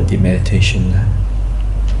 peaceful and deep meditation.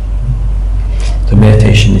 The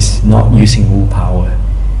meditation is not using willpower.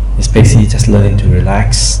 It's basically just learning to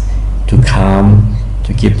relax, to calm,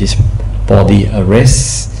 to give this body a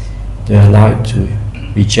rest, to allow it to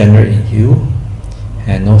regenerate and heal,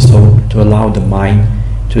 and also to allow the mind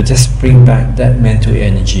to just bring back that mental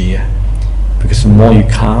energy. Because the more you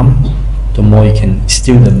calm, the more you can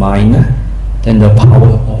still the mind, then the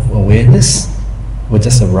power of awareness will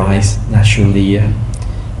just arise naturally.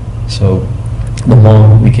 So the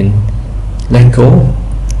more we can let go,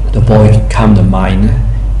 the more we can calm the mind,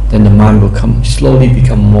 then the mind will slowly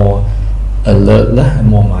become more alert and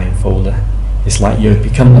more mindful. It's like you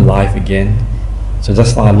become alive again. So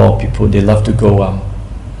that's why a lot of people, they love to go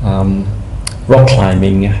rock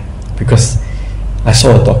climbing, because I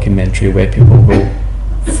saw a documentary where people go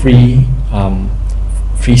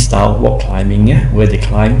freestyle rock climbing, where they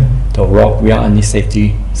climb the rock without any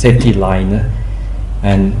safety line,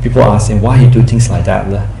 and people are asking why you do things like that,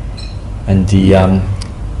 and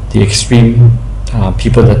the extreme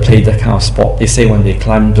people that play that kind of sport, they say when they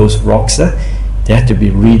climb those rocks, they have to be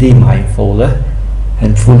really mindful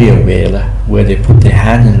and fully aware where they put their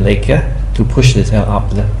hand and leg to push themselves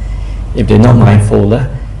up. If they're not mindful,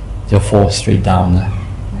 they'll fall straight down,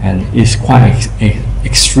 and it's quite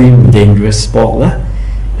extreme dangerous sport,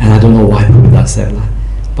 and I don't know why people do that.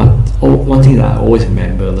 But one thing that I always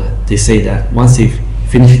remember, they say that once they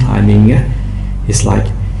finish climbing, it's like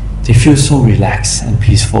they feel so relaxed and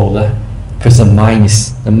peaceful, because the mind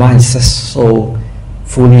is just so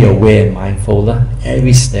fully aware and mindful.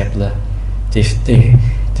 Every step, they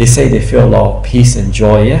say they feel a lot of peace and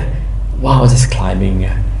joy while just climbing.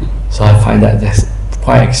 So I find that that's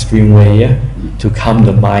quite extreme way to calm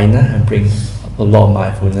the mind and bring a lot of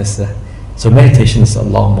mindfulness. So meditation is a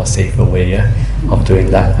lot more safer way of doing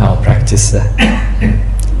that, our practice.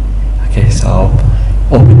 Okay, so I'll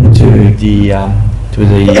open to the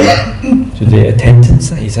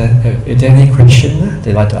attendants. Is there any question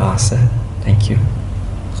they'd like to ask? Thank you.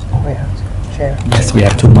 We have to share. Yes, we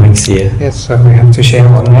have 2 mics here. Yes, so we have to share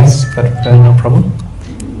one less, but no problem.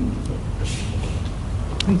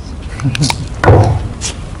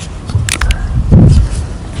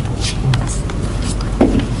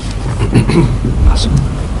 Awesome.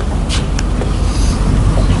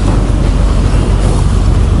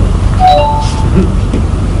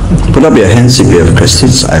 Put up your hands if you have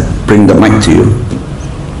questions. I bring the mic to you.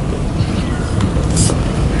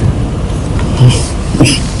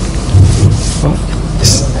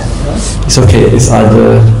 It's okay. It's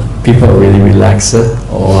either people are really relaxed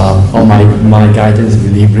or my guidance is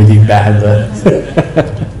really bad.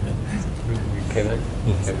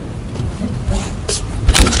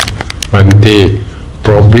 Bhante,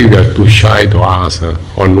 probably we are too shy to ask.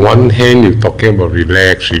 On one hand, you're talking about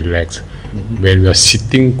relax. When we are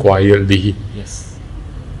sitting quietly, Yes.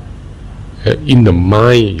 In the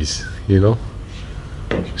mind,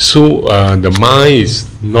 so the mind is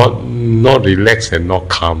not relaxed and not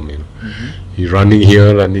calm. You're running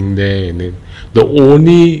here, running there, and then the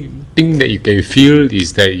only thing that you can feel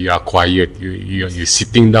is that you are quiet. You're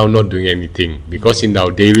sitting down, not doing anything. Because in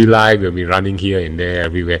our daily life, we'll be running here and there,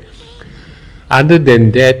 everywhere. Other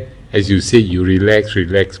than that, as you say, you relax,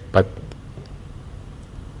 but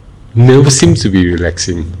never seems to be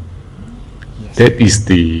relaxing. Yes. That is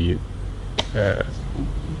the...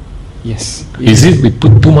 yes. Is it we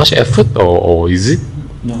put too much effort or is it?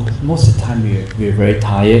 No, most of the time we're very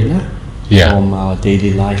tired from our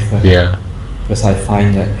daily life. Because I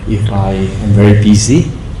find that if I am very busy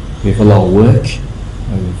with a lot of work,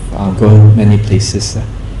 I'm going many places,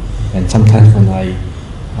 and sometimes when I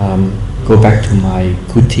go back to my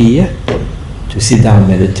kuti to sit down and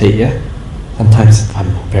meditate, sometimes I'm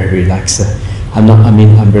very relaxed.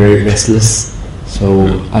 I'm very restless, so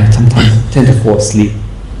I sometimes tend to fall asleep.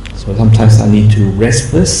 So sometimes I need to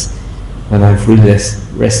rest first. When I'm fully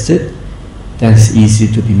rested, then it's easy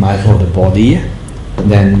to be mindful of the body,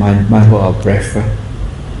 and then mindful of breath.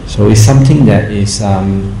 So it's something that is,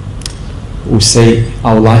 we say,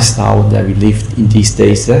 our lifestyle that we live in these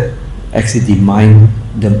days actually demand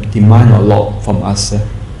a lot from us.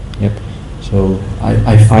 So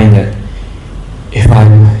I find that if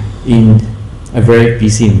I'm in a very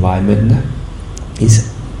busy environment,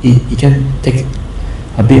 it can take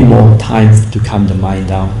a bit more time to calm the mind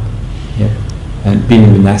down. And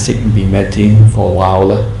being monastic and being meditating for a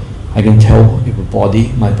while, I can tell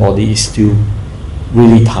if my body is still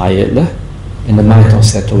really tired and the mind not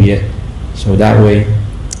settled yet. So that way,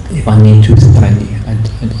 if I need to,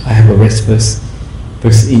 I have a rest first.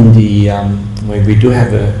 Because in the when we do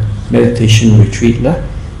have a meditation retreat,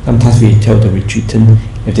 sometimes we tell the retreatant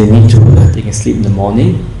if they need to, they can sleep in the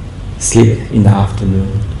morning, sleep in the afternoon.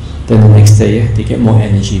 Then the next day, they get more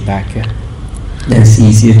energy back. Then it's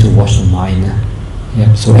easier to wash the mind.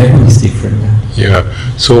 So everyone is different.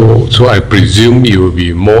 So I presume you will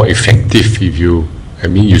be more effective if you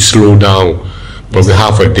slow down, probably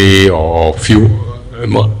half a day or few.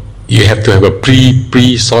 You have to have a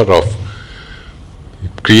pre sort of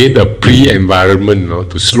create a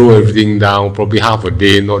pre-environment to slow everything down, probably half a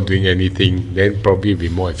day not doing anything, then probably be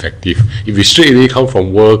more effective. If you straight away come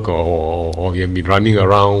from work or you have been running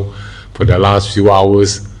around for the last few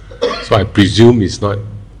hours, so I presume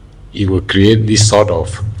it will create this sort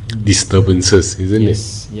of disturbances, isn't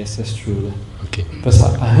it? Yes, that's true. Okay. But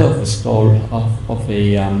I heard a story of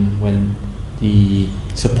a when the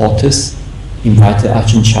supporters invited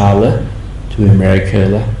Ajahn Chah to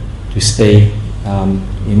America to stay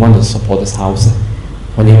in one of the supporters' house.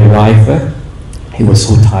 When he arrived, he was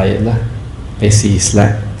so tired. Basically, he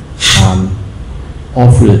slept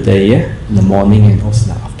all through the day, in the morning and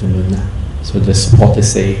also in the afternoon. So the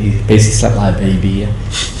supporters say he basically slept like a baby.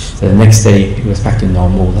 So the next day, he was back to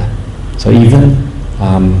normal. So even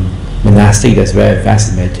monastic, that's very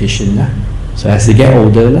advanced in meditation. So as they get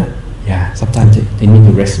older, sometimes they need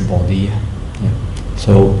to rest the body.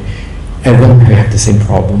 So everyone have the same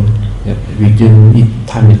problem. We do need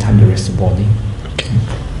time to rest the body. Okay.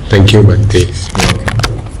 Thank you, Bhante.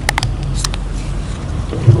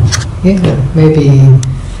 Maybe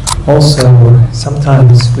also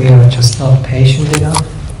sometimes we are just not patient enough.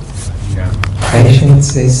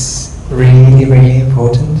 Patience is really, really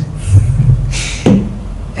important.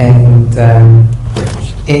 And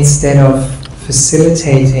instead of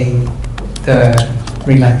facilitating the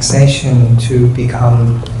relaxation to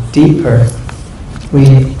become deeper,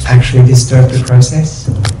 we actually disturb the process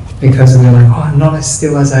because we're like, I'm not as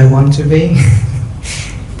still as I want to be.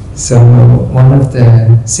 So one of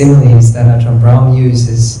the similes that Ajahn Brahm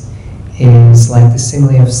uses is like the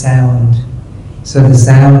simile of sound. So the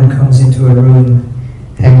sound comes into a room,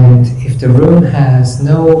 and if the room has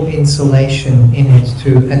no insulation in it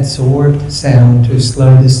to absorb the sound, to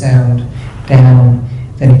slow the sound down,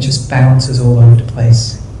 then it just bounces all over the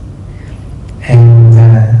place. And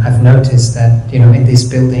I've noticed that, in this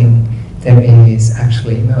building there is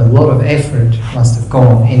actually a lot of effort must have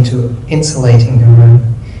gone into insulating the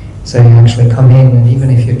room. So you actually come in, and even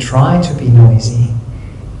if you try to be noisy,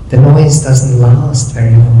 the noise doesn't last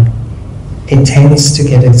very long. It tends to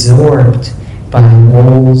get absorbed by the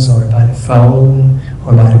walls or by the phone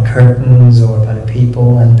or by the curtains or by the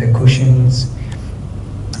people and the cushions.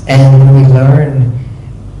 And we learn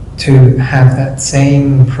to have that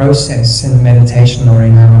same process in meditation or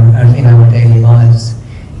in our daily lives,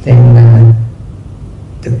 then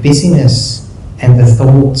the busyness and the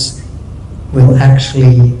thoughts will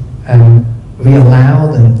actually we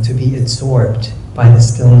allow them to be absorbed by the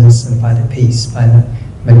stillness and by the peace, by the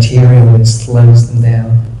material which slows them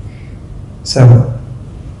down. So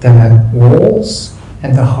the walls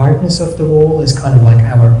and the hardness of the wall is kind of like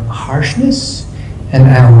our harshness and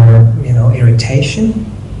our irritation,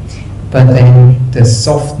 but then the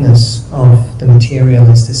softness of the material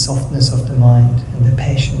is the softness of the mind and the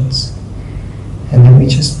patience. And then we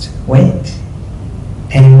just wait.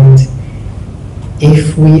 And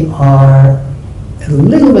if we are a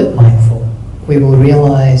little bit mindful, we will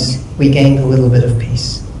realize we gained a little bit of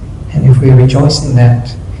peace. And if we rejoice in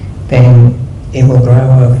that, then it will grow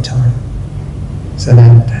over time. So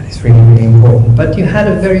that is really, really important. But you had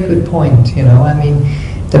a very good point,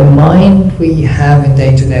 the mind we have in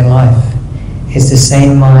day-to-day life is the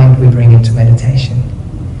same mind we bring into meditation.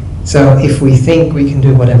 So if we think we can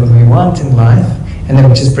do whatever we want in life, and then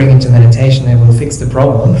we just bring it to meditation and we'll fix the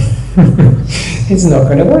problem, it's not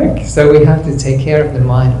going to work. So we have to take care of the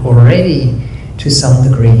mind already to some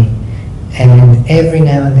degree. And every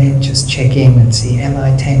now and then just check in and see, am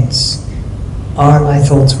I tense? Are my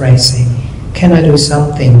thoughts racing? Can I do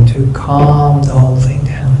something to calm the whole thing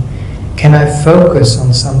down? Can I focus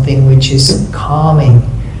on something which is calming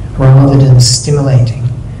rather than stimulating,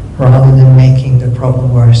 rather than making the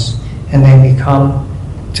problem worse? And then we come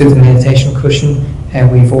to the meditation cushion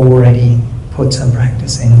and we've already put some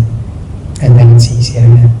practice in, and then it's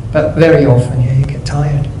easier. But very often, you get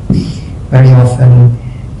tired. Very often,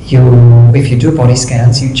 if you do body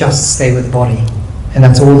scans, you just stay with the body, and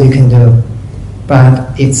that's all you can do.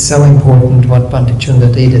 But it's so important what Bhante Cunda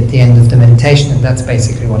did at the end of the meditation, and that's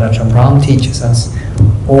basically what Ajahn Brahm teaches us.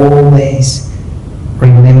 Always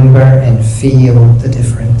remember and feel the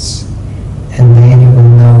difference, and then you will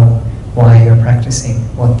know why you're practicing,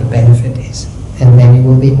 what the benefit is. And then you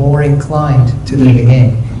will be more inclined to do it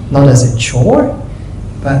again. Not as a chore,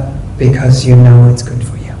 but because you know it's good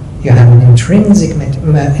for you. You have an intrinsic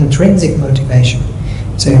motivation.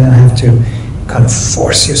 So you don't have to kind of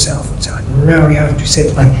force yourself and say, no, you have to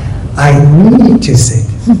sit. Like, I need to sit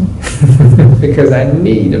because I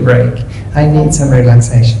need a break. I need some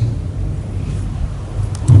relaxation.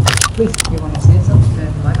 Please, you want to say something?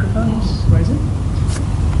 The microphone is, where is it?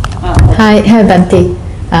 Hi, Bhante.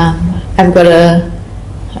 I've got a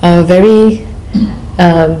very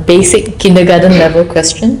basic kindergarten level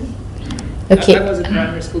question. Okay. I was a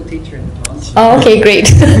primary school teacher in the past. Oh, okay,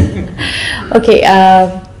 great. Okay,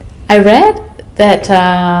 I read that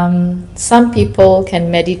some people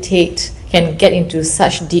can meditate, can get into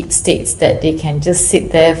such deep states that they can just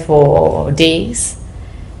sit there for days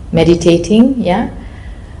meditating, yeah?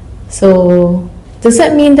 So, does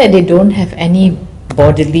that mean that they don't have any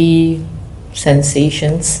bodily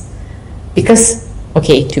sensations? Because,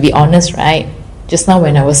 okay, to be honest, right, just now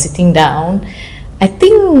when I was sitting down, I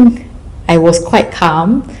think I was quite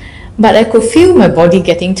calm, but I could feel my body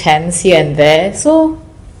getting tense here and there. So,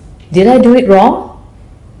 did I do it wrong?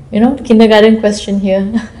 The kindergarten question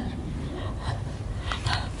here.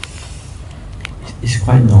 It's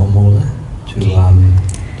quite normal to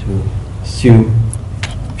still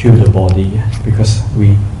feel the body, because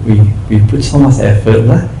we put so much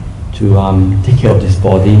effort to take care of this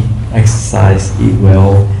body, exercise, eat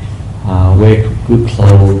well, wear good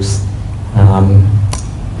clothes,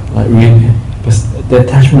 the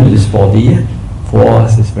attachment to this body for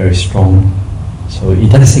us is very strong. So it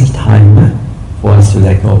does take time for us to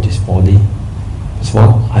let go of this body. That's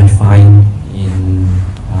what I find in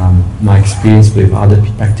my experience with other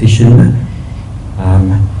practitioners.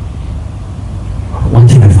 One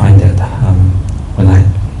thing I find that when I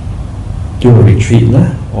do a retreat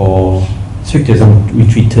or speak to some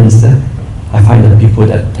retreatants, I find that people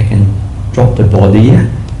that they can drop the body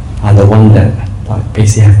are the ones that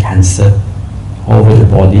basically have cancer all over the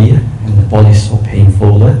body, and the body is so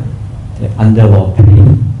painful. They're under a lot of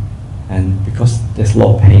pain, and because there's a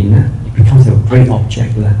lot of pain, it becomes a great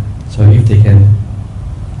object. So if they can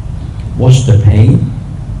watch the pain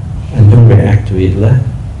and don't react to it,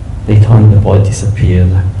 later on the body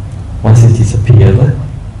disappears. Once it disappears,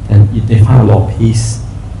 then they find a lot of peace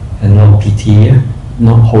and a lot of pity,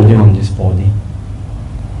 not holding on this body.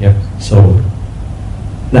 Yep. So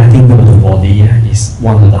letting go of the body is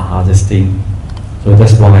one of the hardest things. So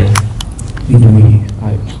that's why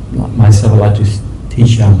myself, I like to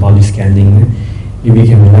teach body scanning. If we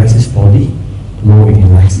can relax this body, the more we can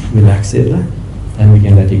relax it, then we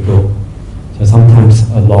can let it go. So sometimes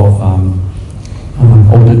a lot of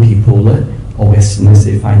older people or Westerners,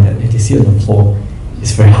 they find that if they sit on the floor,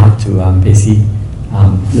 it's very hard to basically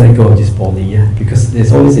let go of this body, because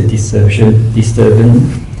there's always a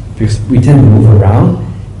disturbance, because we tend to move around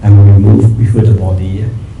and when we move, we feel the body.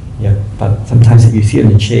 But sometimes if you sit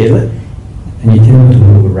on the chair and you tend to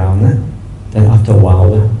move around, then after a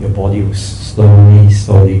while, your body will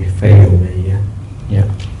slowly fade away.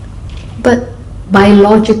 But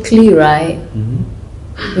biologically, right?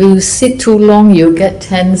 When you sit too long, you get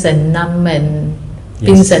tense and numb and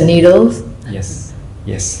pins and needles. Yes.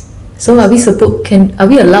 So are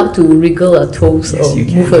we allowed to wriggle our toes or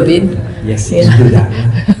move a bit? Yes, please do that.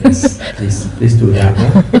 Yes, please do that.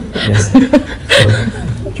 Yes.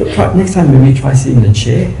 So next time maybe try sitting in the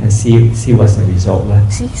chair and see what's the result.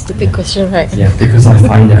 See, stupid question, right? Yeah, because I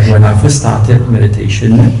find that when I first started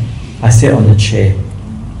meditation, I sat on the chair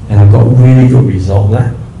and I got really good result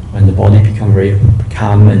when the body become very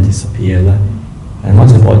calm and disappear. And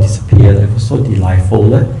once the body disappeared, it was so delightful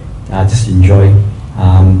that I just enjoy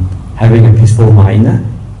having a peaceful mind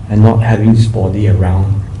and not having this body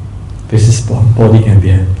around. Because this body can be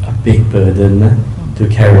a big burden to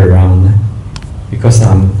carry around. Because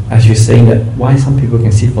as you're saying that why some people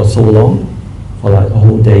can sit for so long, for like a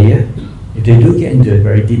whole day, if they do get into a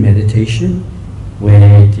very deep meditation,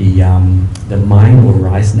 where the mind will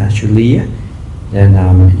rise naturally, then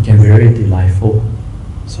it can be very delightful.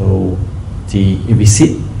 So if we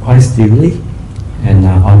sit quite stilly, and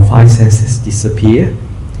our five senses disappear,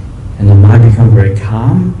 and the mind becomes very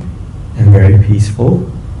calm and very peaceful,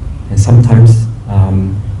 and sometimes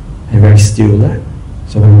and very still.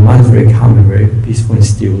 So when the mind is very calm and very peaceful and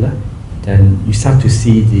still, then you start to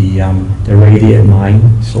see the radiant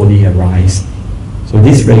mind slowly arise. So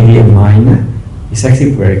this radiant mind is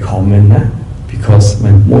actually very common because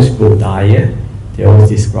when most people die, they always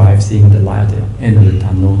describe seeing the light at the end of the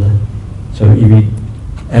tunnel. So if you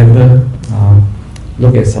ever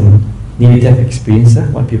look at some near-death experience,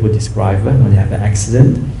 what people describe when they have an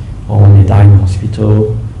accident, or when they die in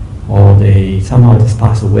hospital, or they somehow just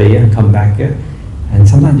pass away and come back, and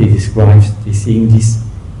sometimes they describe they seeing this,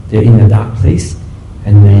 they're in a dark place,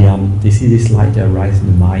 and they see this light that arises in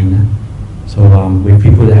the mind. So with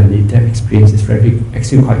people that have near-death experience, it's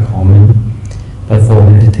actually quite common. But for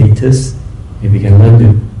meditators, if we can learn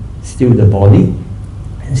to still the body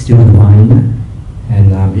and still the mind,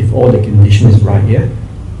 and if all the conditions is right here,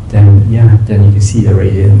 then you can see the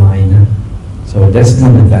radiant mind. So that's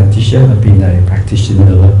one advantage of being a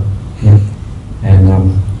practitioner.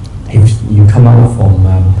 And if you come out from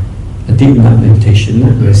a deep meditation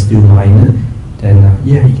with a still mind, then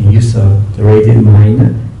you can use the radiant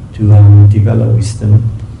mind to develop wisdom.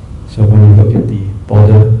 So when you look at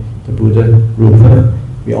the Buddha Rupa,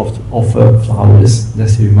 we offer flowers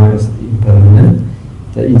that remind us of impermanent.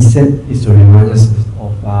 The incense is to remind us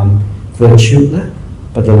of virtue,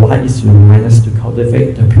 but the light is to remind us to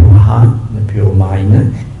cultivate the pure heart, the pure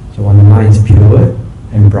mind. So when the mind is pure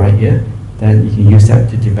and bright, then you can use that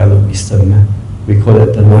to develop wisdom. We call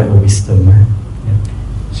it the light of wisdom.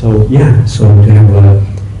 So to have a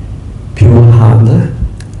pure heart,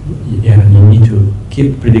 you need to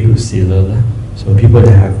keep pretty good sila. So people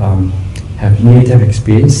that have near-death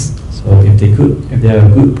experience, so if they are a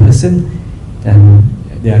good person, then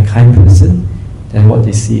they are a kind person, then what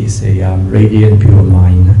they see is a radiant, pure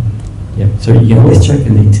mind. So you can always check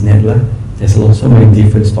on the internet. There's so many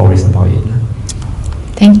different stories about it.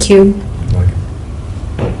 Thank you.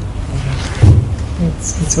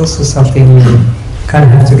 It's also something you kind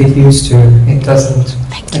of have to get used to. It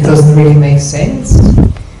doesn't really make sense,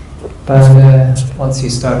 but once you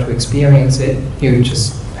start to experience it, you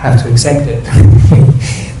just have to accept it.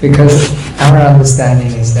 Because our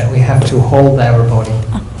understanding is that we have to hold our body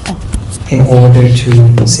in order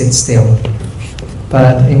to sit still.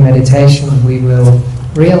 But in meditation, we will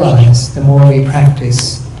realize the more we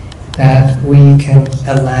practice that we can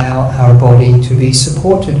allow our body to be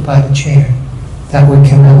supported by the chair, that we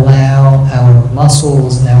can allow our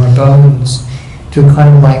muscles and our bones to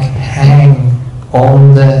kind of like hang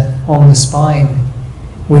on the spine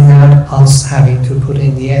without us having to put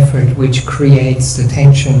in the effort, which creates the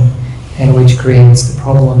tension and which creates the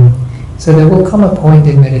problem. So there will come a point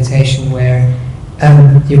in meditation where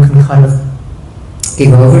you can kind of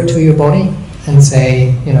give over to your body and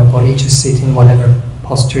say, body, just sit in whatever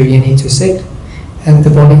posture you need to sit, and the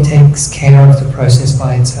body takes care of the process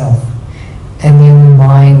by itself. And then the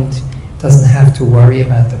mind doesn't have to worry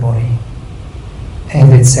about the body,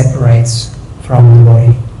 and it separates from the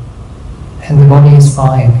body. And the body is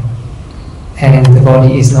fine. And the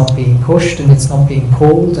body is not being pushed, and it's not being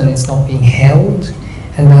pulled, and it's not being held.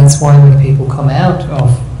 And that's why when people come out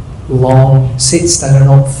of long sits that are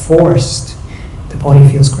not forced, the body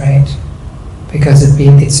feels great. Because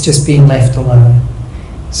it's just being left alone.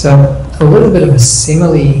 So a little bit of a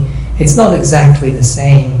simile, it's not exactly the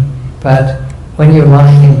same, but when you're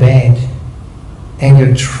lying in bed and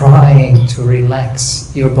you're trying to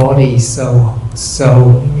relax your body so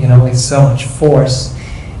with so much force,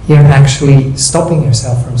 you're actually stopping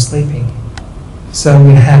yourself from sleeping. So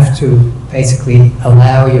you have to basically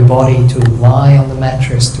allow your body to lie on the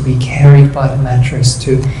mattress, to be carried by the mattress,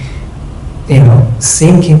 to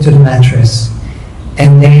sink into the mattress,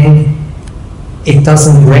 and then it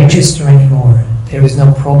doesn't register anymore. There is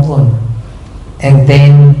no problem. And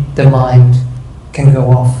then the mind can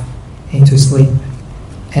go off into sleep.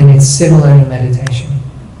 And it's similar in meditation.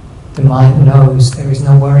 The mind knows there is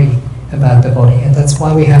no worry about the body. And that's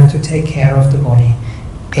why we have to take care of the body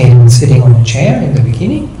in sitting on a chair in the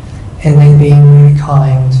beginning, and then being very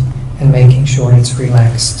kind and making sure it's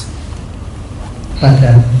relaxed. But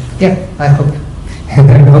I hope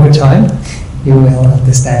over time you will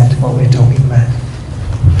understand what we're talking about.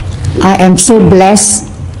 I am so blessed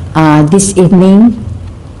this evening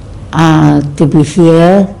to be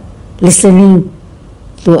here listening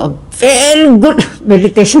to a very good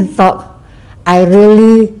meditation talk. I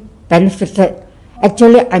really benefited.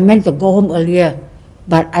 Actually, I meant to go home earlier,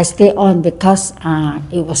 but I stayed on because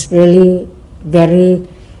it was really very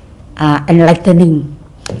enlightening.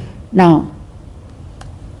 Now,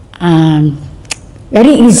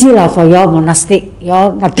 very easy for your monastic,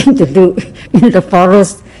 your nothing to do in the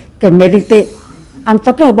forest, can meditate. I'm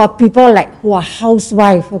talking about people who are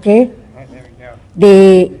housewives, okay?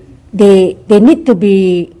 They need to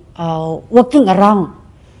be working around.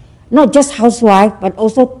 Not just housewives, but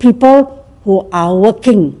also people who are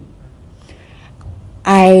working.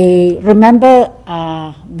 I remember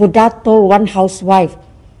Buddha told one housewife,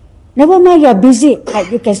 never mind, you're busy,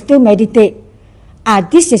 but you can still meditate.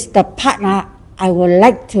 This is the part I would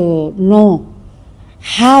like to know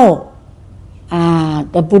how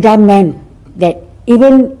the Buddha meant that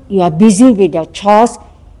even you are busy with your chores,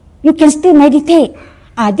 you can still meditate.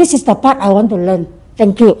 This is the part I want to learn.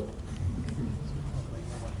 Thank you.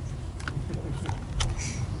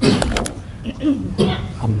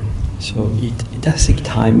 So it does take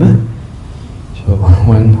time. So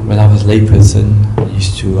when I was a layperson, I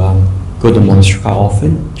used to go to the monastery quite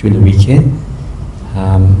often during the weekend.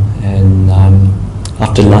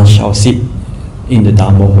 After lunch, I'll sit in the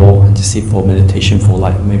Dharma hall and just sit for meditation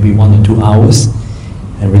for maybe 1 or 2 hours,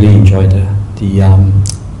 and really enjoy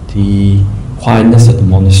the quietness of the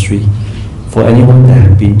monastery. For anyone that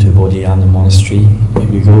have been to Bodhidhaja monastery,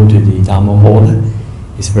 if you go to the Dharma hall,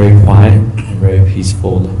 it's very quiet and very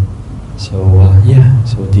peaceful. So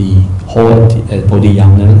so the hall at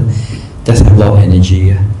Bodhidhaja does have a lot of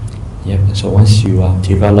energy. So once you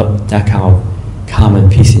develop that kind of calm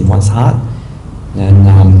and peace in one's heart, then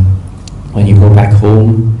when you go back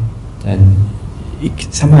home, then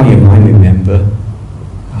somehow your mind remember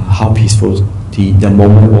how peaceful the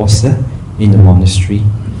moment was in the monastery.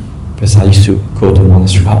 Because I used to go to the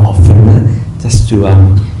monastery quite often just to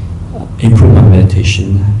improve my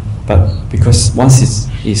meditation. But because once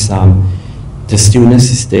the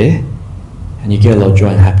stillness is there, and you get a lot of joy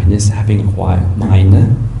and happiness having a quiet mind,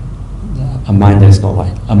 a mind that's not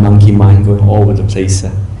like a monkey mind going all over the place.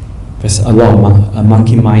 Because a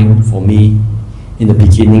monkey mind for me in the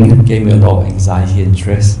beginning gave me a lot of anxiety and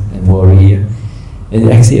stress and worry, and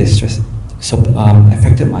it actually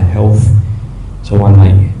affected my health. So when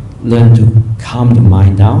I learned to calm the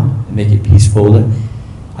mind down and make it peaceful,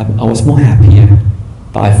 I was more happier.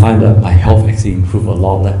 But I find that my health actually improved a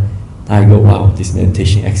lot. I go, wow, this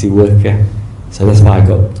meditation actually works. So that's why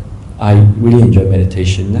I really enjoyed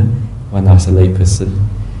meditation when I was a layperson.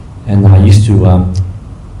 And I used to,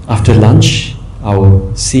 after lunch, I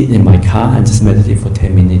will sit in my car and just meditate for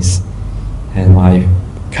 10 minutes. And I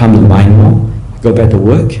calm the mind more, go back to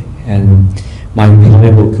work, and my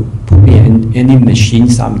employer will put me in any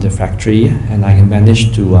machines in the factory, and I can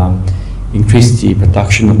manage to increase the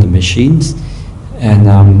production of the machines. And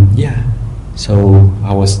so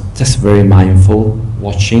I was just very mindful,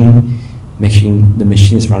 watching, making the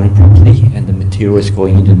machines running properly and the materials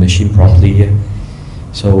going into the machine properly.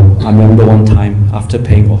 So I remember one time, after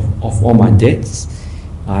paying off all my debts,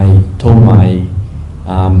 I told my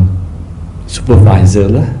supervisor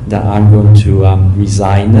that I'm going to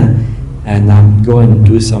resign and go and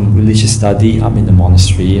do some religious study up in the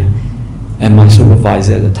monastery. And my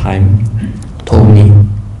supervisor at the time told me,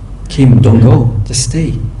 Kim, don't go, just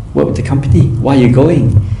stay, work with the company. Why are you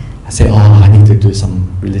going? I said, oh, I need to do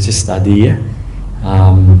some religious study,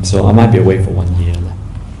 so I might be away for 1 year.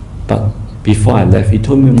 But before I left, he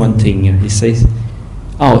told me one thing. He says,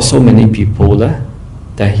 out of so many people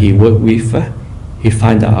that he worked with, he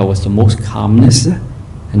found that I was the most calmness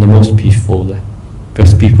and the most peaceful.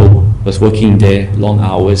 Because people was working there long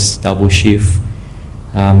hours, double shift,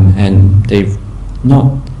 and they're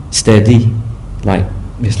not steady.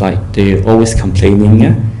 It's like they're always complaining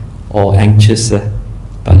or anxious.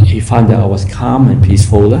 But he found that I was calm and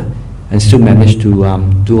peaceful and still managed to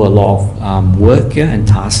do a lot of work and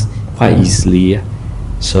tasks quite easily.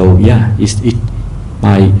 So yeah,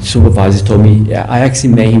 my supervisor told me I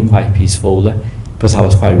actually made him quite peaceful because I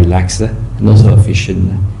was quite relaxed and also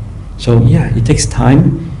efficient. So yeah, it takes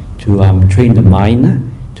time to train the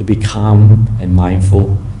mind to be calm and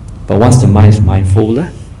mindful. But once the mind is mindful,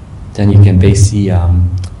 then you can basically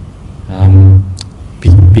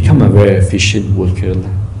become a very efficient worker.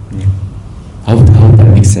 Yeah. I hope that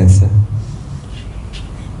makes sense.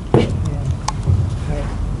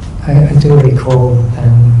 I do recall,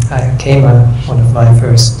 I came one of my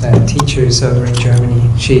first teachers over in Germany.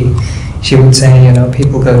 She would say, you know,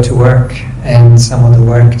 people go to work and some of the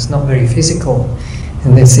work is not very physical,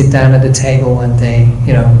 and they sit down at the table and they,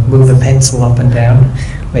 you know, move a pencil up and down.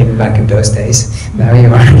 Maybe back in those days. Now you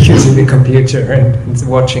are using the computer and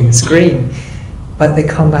watching the screen. But they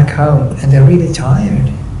come back home and they're really tired.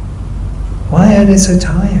 Why are they so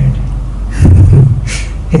tired?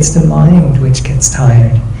 It's the mind which gets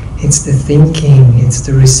tired. It's the thinking, it's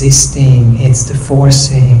the resisting, it's the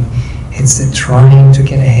forcing, it's the trying to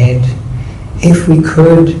get ahead. If we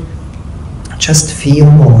could just feel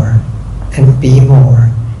more and be more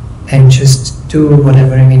and just do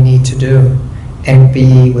whatever we need to do and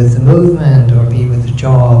be with the movement or be with the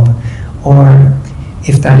job, or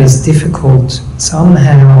if that is difficult,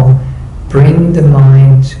 somehow bring the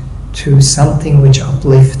mind to something which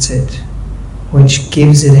uplifts it, which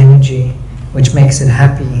gives it energy, which makes it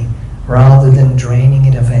happy, rather than draining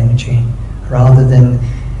it of energy, rather than,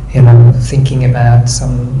 you know, thinking about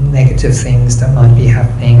some negative things that might be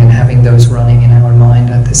happening and having those running in our mind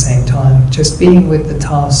at the same time. Just being with the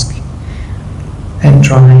task and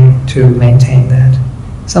trying to maintain that.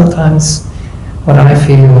 Sometimes what I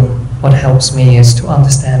feel, what helps me is to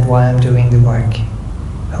understand why I'm doing the work,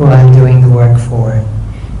 who I'm doing the work for,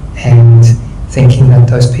 and thinking that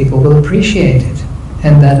those people will appreciate it,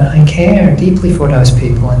 and that I care deeply for those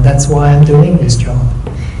people, and that's why I'm doing this job.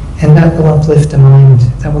 And that will uplift the mind,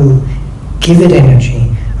 that will give it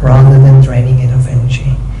energy rather than draining it of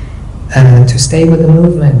energy. And to stay with the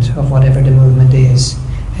movement of whatever the movement is.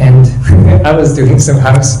 And I was doing some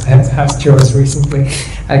house chores recently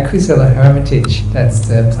at Kusala Hermitage. That's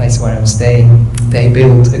the place where I'm staying. They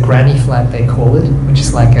build a granny flat, they call it, which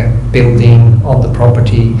is like a building on the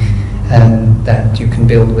property that you can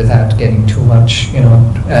build without getting too much, you know,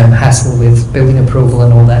 hassle with building approval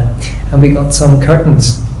and all that. And we got some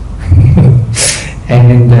curtains.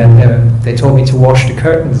 And they told me to wash the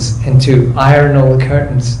curtains and to iron all the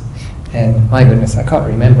curtains. And my goodness, I can't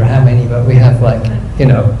remember how many, but we have like, you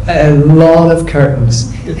know, a lot of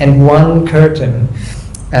curtains. And one curtain,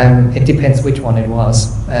 it depends which one it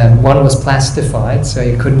was. One was plastified, so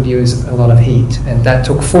you couldn't use a lot of heat. And that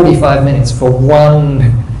took 45 minutes for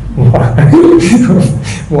one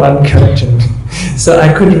curtain. So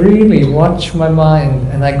I could really watch my mind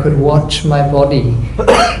and I could watch my body,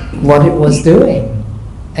 what it was doing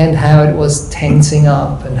and how it was tensing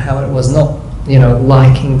up and how it was not, you know,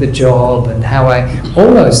 liking the job, and how I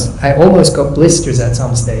almost got blisters at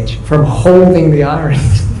some stage from holding the iron.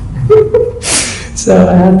 So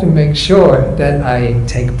I had to make sure that I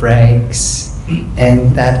take breaks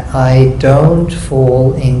and that I don't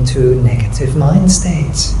fall into negative mind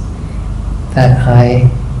states, that I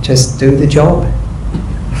just do the job.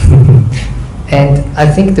 And I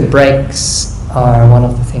think the breaks are one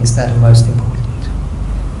of the things that are most important.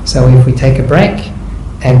 So if we take a break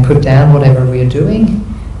and put down whatever we are doing,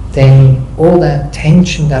 then all that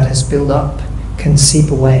tension that has built up can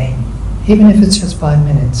seep away, even if it's just 5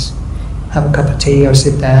 minutes. Have a cup of tea or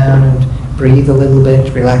sit down and breathe a little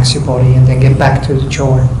bit, relax your body, and then get back to the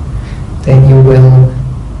chore. Then you will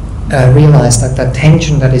realize that that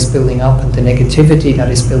tension that is building up and the negativity that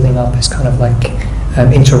is building up is kind of like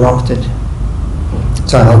interrupted.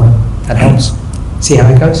 So I hope that helps. See how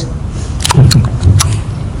it goes?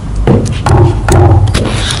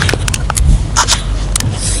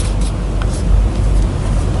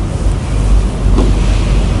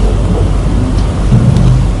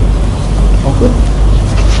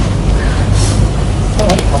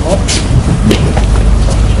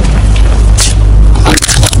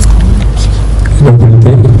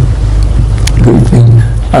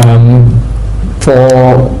 For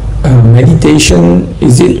meditation,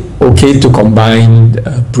 is it okay to combine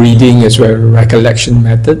breathing as well as recollection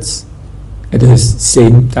methods at the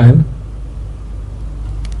same time?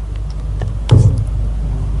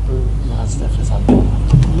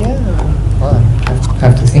 Yeah, well, I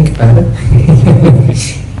have to think about it.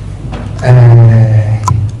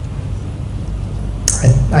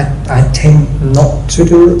 I tend not to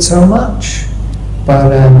do it so much, but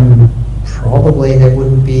probably there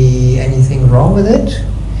wouldn't be anything wrong with it.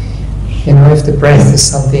 You know, if the breath is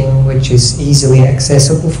something which is easily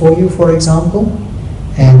accessible for you, for example,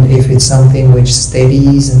 and if it's something which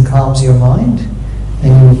steadies and calms your mind,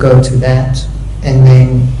 and you go to that and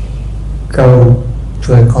then go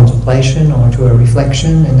to a contemplation or to a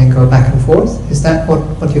reflection and then go back and forth. Is that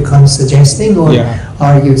what you're kind of suggesting? Or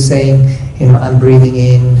are you saying, you know, I'm breathing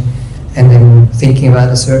in and then thinking about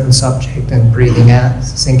a certain subject and breathing out,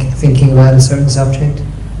 thinking about a certain subject?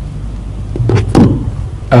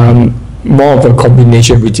 More of a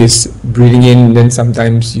combination, which is breathing in, then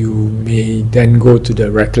sometimes you may then go to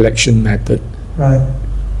the recollection method. Right.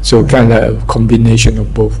 So kind of a combination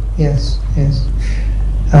of both. Yes, yes.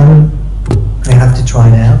 I have to try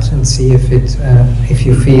it out and see if if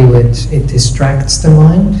you feel it distracts the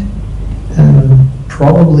mind.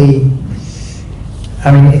 Probably.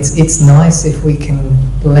 I mean, it's nice if we can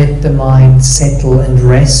let the mind settle and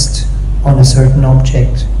rest on a certain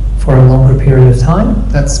object for a longer period of time.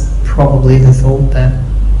 That's probably the thought that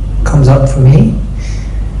comes up for me,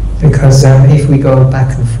 because if we go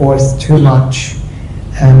back and forth too much,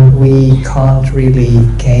 we can't really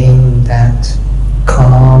gain that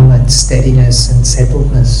calm and steadiness and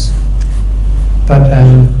settledness. But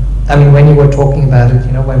I mean, when you were talking about it,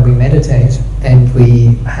 you know, when we meditate and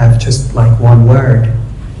we have just like one word,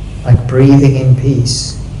 like breathing in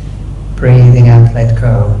peace, breathing out, let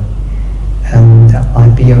go, and that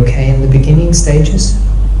might be okay in the beginning stages.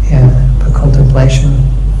 Yeah, for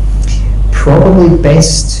contemplation, probably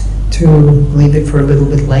best to leave it for a little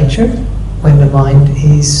bit later, when the mind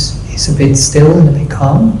is a bit still and a bit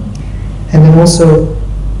calm. And then also,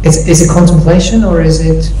 is it contemplation or is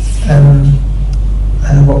it,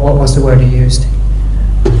 what was the word you used?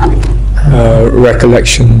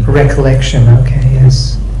 Recollection. Recollection, okay,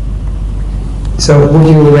 yes. So would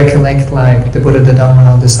you recollect like the Buddha, the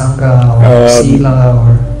Dhamma, the Sangha, or Sila,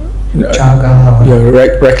 or Chaga? Or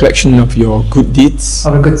recollection of your good deeds.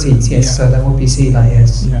 Of good deeds, yes, yeah. So that would be Sila,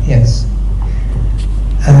 yes, yeah. Yes.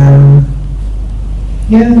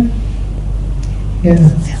 Yeah.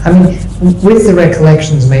 I mean, with the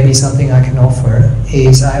recollections, maybe something I can offer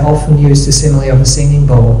is I often use the simile of a singing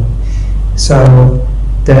bowl. So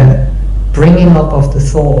the bringing up of the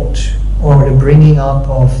thought or the bringing up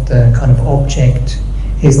of the kind of object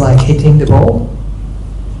is like hitting the ball.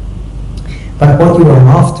 But what you are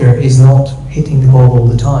after is not hitting the ball all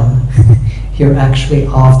the time. You're actually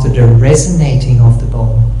after the resonating of the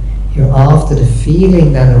ball. You're after the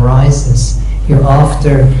feeling that arises. You're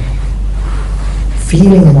after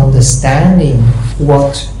feeling and understanding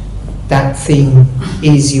what that thing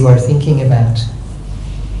is you are thinking about.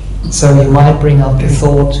 So you might bring up the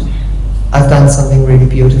thought, I've done something really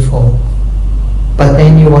beautiful. But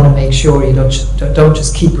then you want to make sure you don't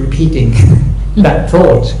just keep repeating that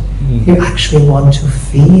thought. You actually want to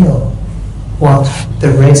feel what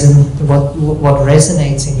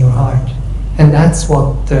resonates in your heart. And that's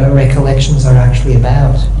what the recollections are actually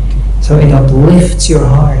about. So it uplifts your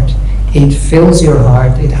heart, it fills your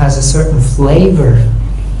heart, it has a certain flavor,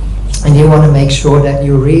 and you want to make sure that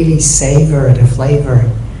you really savor the flavor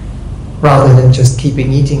rather than just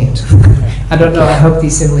keeping eating it. I don't know, I hope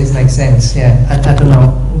these similes make sense. Yeah, I don't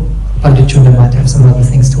know, Pandit Cunda might have some other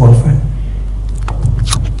things to offer.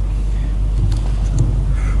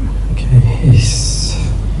 Okay, is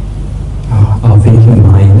our thinking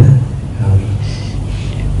mind.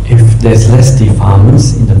 If there's less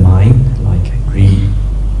defilements in the mind, like greed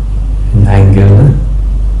and anger,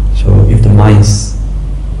 so if the mind is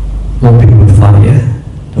more purified,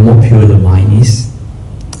 the more pure the mind is,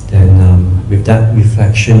 then with that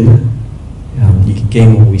reflection, you can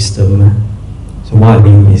gain more wisdom. So what I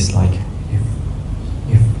mean is like,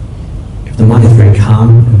 if the mind is very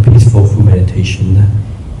calm and peaceful through meditation,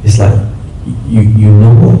 it's like you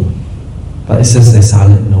know, but it's just a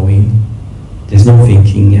silent knowing. There's no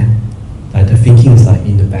thinking yet. Like the thinking is like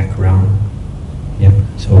in the background. Yep.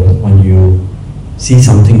 So when you see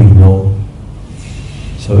something, you know.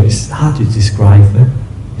 So it's hard to describe.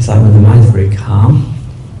 It's like when the mind is very calm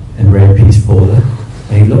and very peaceful.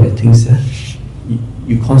 When you look at things,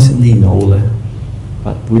 you constantly know.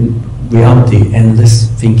 But without the endless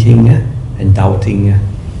thinking and doubting,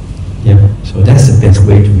 Yeah, so that's the best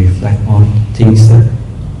way to reflect on things that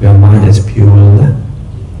your mind is pure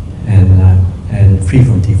and free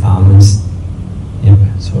from defilements. Yeah,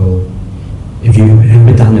 so if you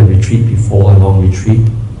haven't done a retreat before, a long retreat,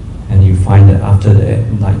 and you find that after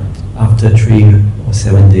 3 or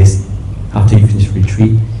 7 days after you finish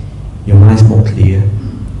retreat, your mind is more clear.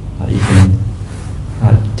 You can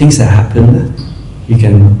things that happen, you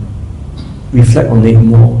can reflect on it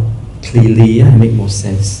more clearly and make more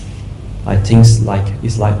sense. Like things like,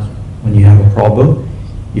 it's like when you have a problem,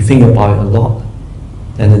 you think about it a lot,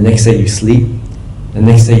 then the next day you sleep, the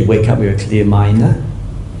next day you wake up with a clear mind,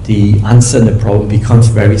 the answer and the problem becomes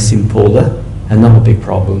very simple and not a big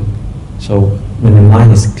problem. So when the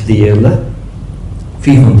mind is clear,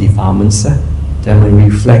 free from defilements, then when you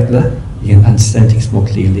reflect, you can understand things more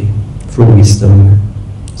clearly through wisdom.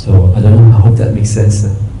 So I don't know, I hope that makes sense.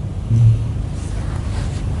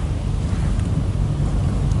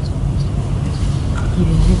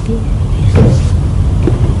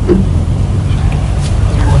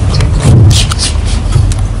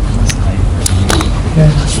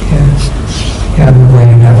 Yeah,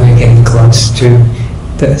 we're getting close to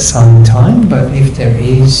the sun time, but if there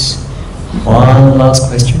is one last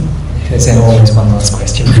question, there's always one last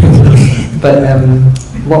question. But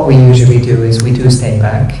what we usually do is we do stay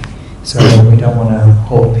back, so we don't want to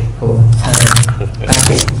hold people back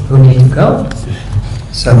who need to go.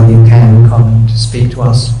 So you can come and speak to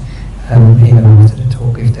us even after the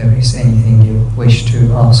talk if there is anything you wish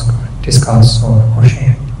to ask, or discuss, or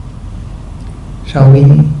share. Shall we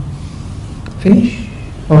finish?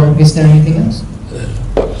 Or is there anything else?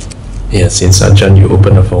 Yeah, since Ajahn, you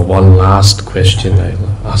opened up for one last question,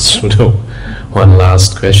 I'll ask one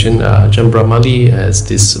last question. Ajahn Brahmali has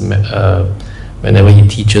this, whenever he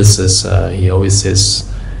teaches us, he always says,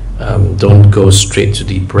 don't go straight to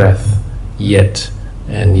the breath yet.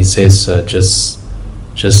 And he says, what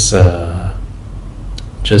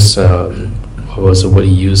was the word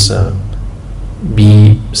he used?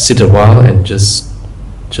 Sit a while and just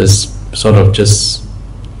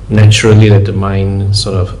naturally let the mind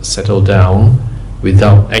sort of settle down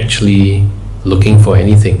without actually looking for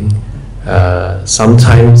anything.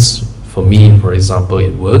 Sometimes, for me, for example,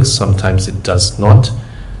 it works. Sometimes it does not,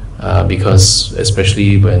 because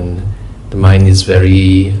especially when the mind is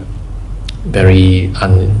very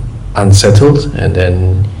unsettled, and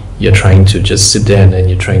then you're trying to just sit there and then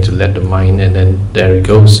you're trying to let the mind, and then there it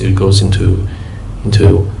goes into.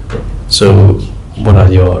 So what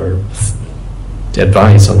are your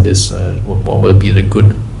advice on this? What will be the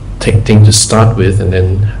good thing to start with, and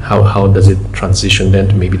then how does it transition then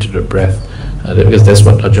to maybe to the breath? Because that's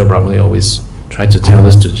what Ajahn Brahmali always tried to tell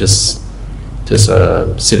us, to just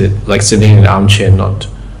sit like sitting in an armchair, not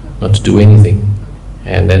to do anything,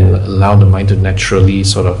 and then allow the mind to naturally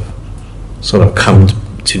sort of come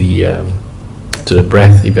to the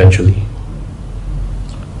breath eventually.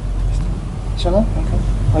 Shall I? Okay.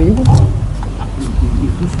 Are you?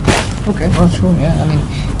 Okay. Well, sure. Yeah.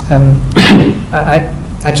 I mean,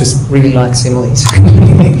 I just really like similes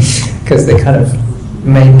because they kind of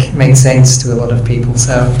make sense to a lot of people.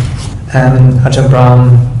 So Ajahn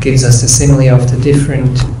Brahm gives us the simile of the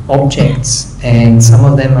different objects, and some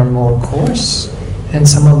of them are more coarse and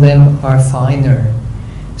some of them are finer.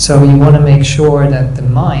 So you want to make sure that the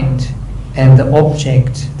mind and the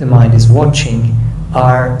object the mind is watching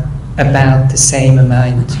are about the same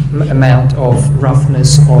amount of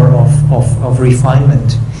roughness or of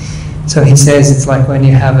refinement. So he says it's like when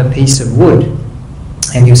you have a piece of wood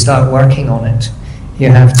and you start working on it. You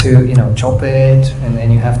have to, chop it, and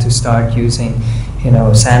then you have to start using,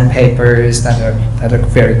 sandpapers that are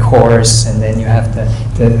very coarse, and then you have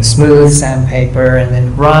the smooth sandpaper, and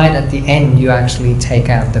then right at the end you actually take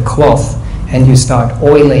out the cloth and you start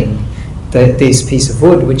oiling this piece of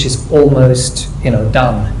wood, which is almost,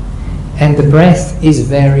 done. And the breath is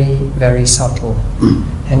very, very subtle.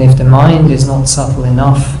 And if the mind is not subtle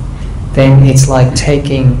enough, then it's like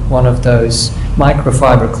taking one of those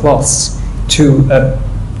microfiber cloths to a,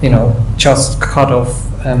 just cut off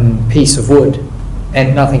piece of wood,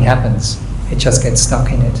 and nothing happens. It just gets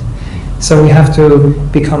stuck in it. So we have to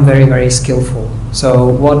become very, very skillful. So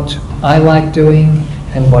what I like doing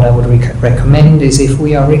and what I would recommend is, if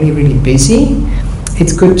we are really, really busy,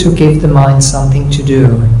 it's good to give the mind something to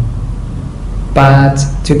do, but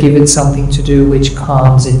to give it something to do which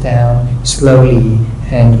calms it down slowly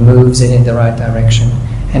and moves it in the right direction.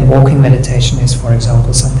 And walking meditation is, for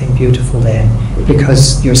example, something beautiful there,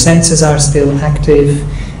 because your senses are still active,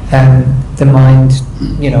 and the mind,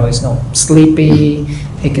 is not sleepy,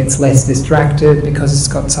 it gets less distracted because it's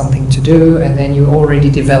got something to do, and then you already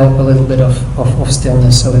develop a little bit of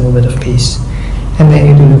stillness, a little bit of peace. And then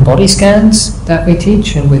you do the body scans that we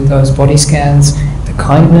teach, and with those body scans, the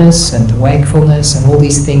kindness and the wakefulness and all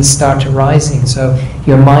these things start arising, so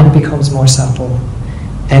your mind becomes more subtle.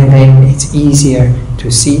 And then it's easier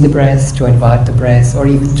to see the breath, to invite the breath, or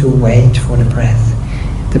even to wait for the breath.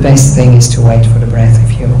 The best thing is to wait for the breath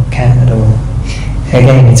if you can at all.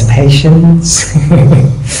 Again, it's patience,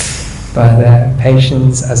 but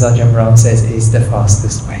patience, as Ajahn Brahm says, is the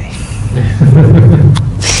fastest way.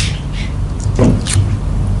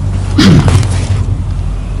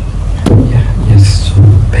 Yes, so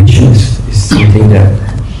patience is something that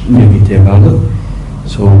may be developed.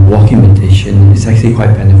 So walking meditation is actually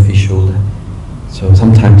quite beneficial. So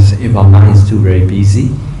sometimes if our mind is too very busy,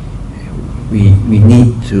 we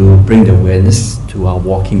need to bring the awareness to our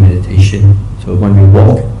walking meditation. So when we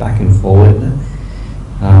walk back and forward,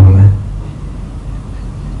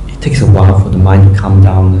 it takes a while for the mind to calm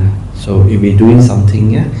down. So if we're doing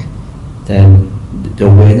something, then the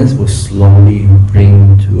awareness will slowly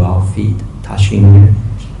bring to our feet, touching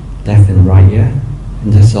left and right,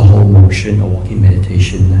 and that's the whole motion of walking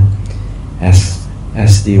meditation.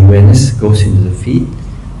 As the awareness goes into the feet,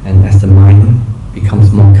 and as the mind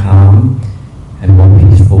becomes more calm and more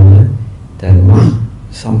peaceful, then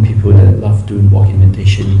some people that love doing walking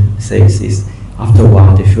meditation says is after a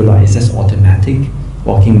while they feel like it's just automatic,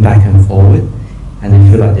 walking back and forward, and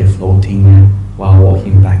they feel like they're floating while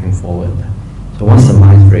walking back and forward. So once the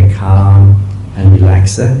mind is very calm and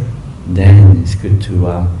relaxed, then it's good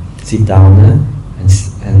to sit down and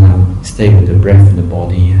stay with the breath in the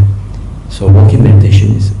body. So walking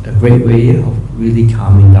meditation is a great way of really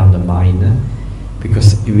calming down the mind,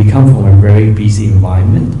 because if we come from a very busy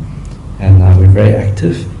environment and we're very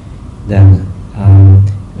active, then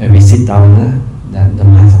when we sit down, then the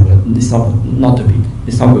mind is not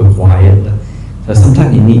very quiet. So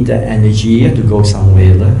sometimes you need that energy to go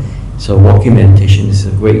somewhere. So walking meditation is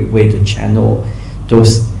a great way to channel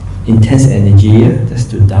those intense energy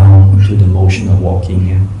just down to the motion of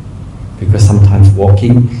walking. Because sometimes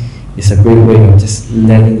walking is a great way of just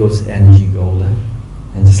letting those energy go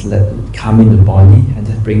and just calming the body and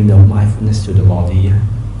just bring the mindfulness to the body.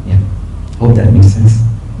 Hope that makes sense.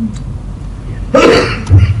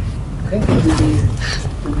 Okay, do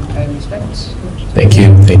we pay respects? Thank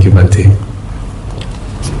you, Bhante.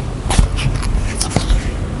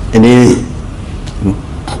 Any?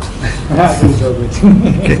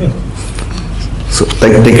 Okay. So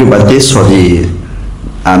thank you, Bhante, for the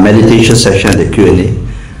meditation session and the Q&A.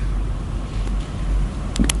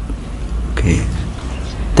 Okay.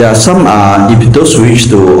 There are some, if those who wish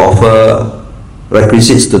to offer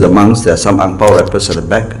requisites to the monks, there are some ang pao wrappers at the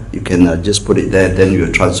back. You can just put it there, then you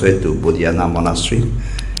will transfer it to Bodhidhaja Monastery.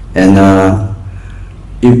 And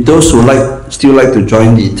if those who still like to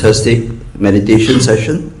join the Thursday meditation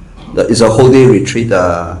session, it's a whole day retreat,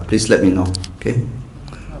 please let me know. Okay.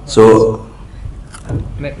 So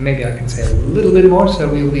maybe I can say a little bit more. So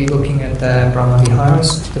we'll be looking at the Brahma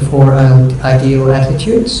Viharas, the 4 ideal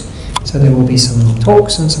attitudes. So there will be some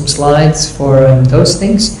talks and some slides for those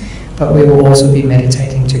things, but we will also be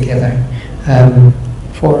meditating together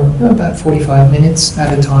for about 45 minutes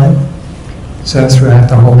at a time. So throughout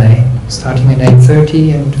the whole day, starting at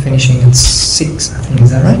 8:30 and finishing at 6, I think, is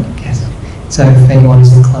that right? Yes. So if anyone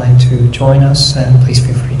is inclined to join us, please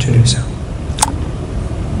feel free to do so.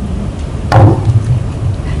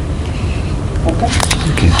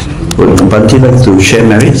 Okay. Would Bhante like to share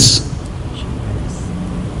merits?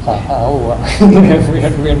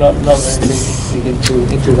 We're not very big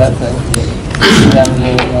into that then.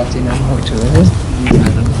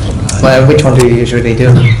 Well, which one do you usually do?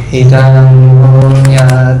 Idam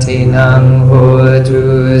hunyati nang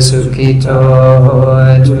hotu sukito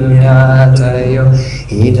hotu nyatayo.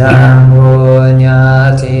 Idam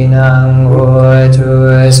hunyati nang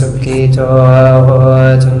hotu sukito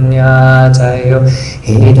hotu nyatayo.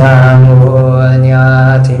 Idam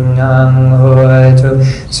hunyati nang hotu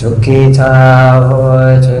sukita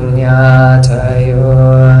hotu nyatayo.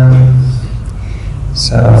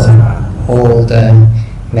 So all the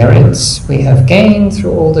merits we have gained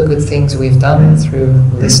through all the good things we've done, through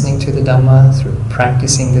listening to the Dhamma, through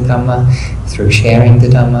practicing the Dhamma, through sharing the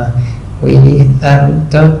Dhamma, we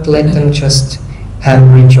don't let them just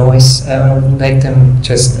rejoice, let them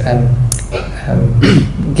just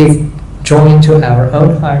give joy into our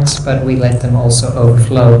own hearts, but we let them also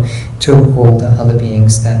overflow to all the other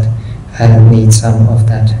beings that need some of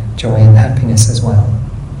that joy and happiness as well,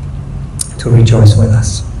 to rejoice with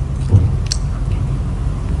us.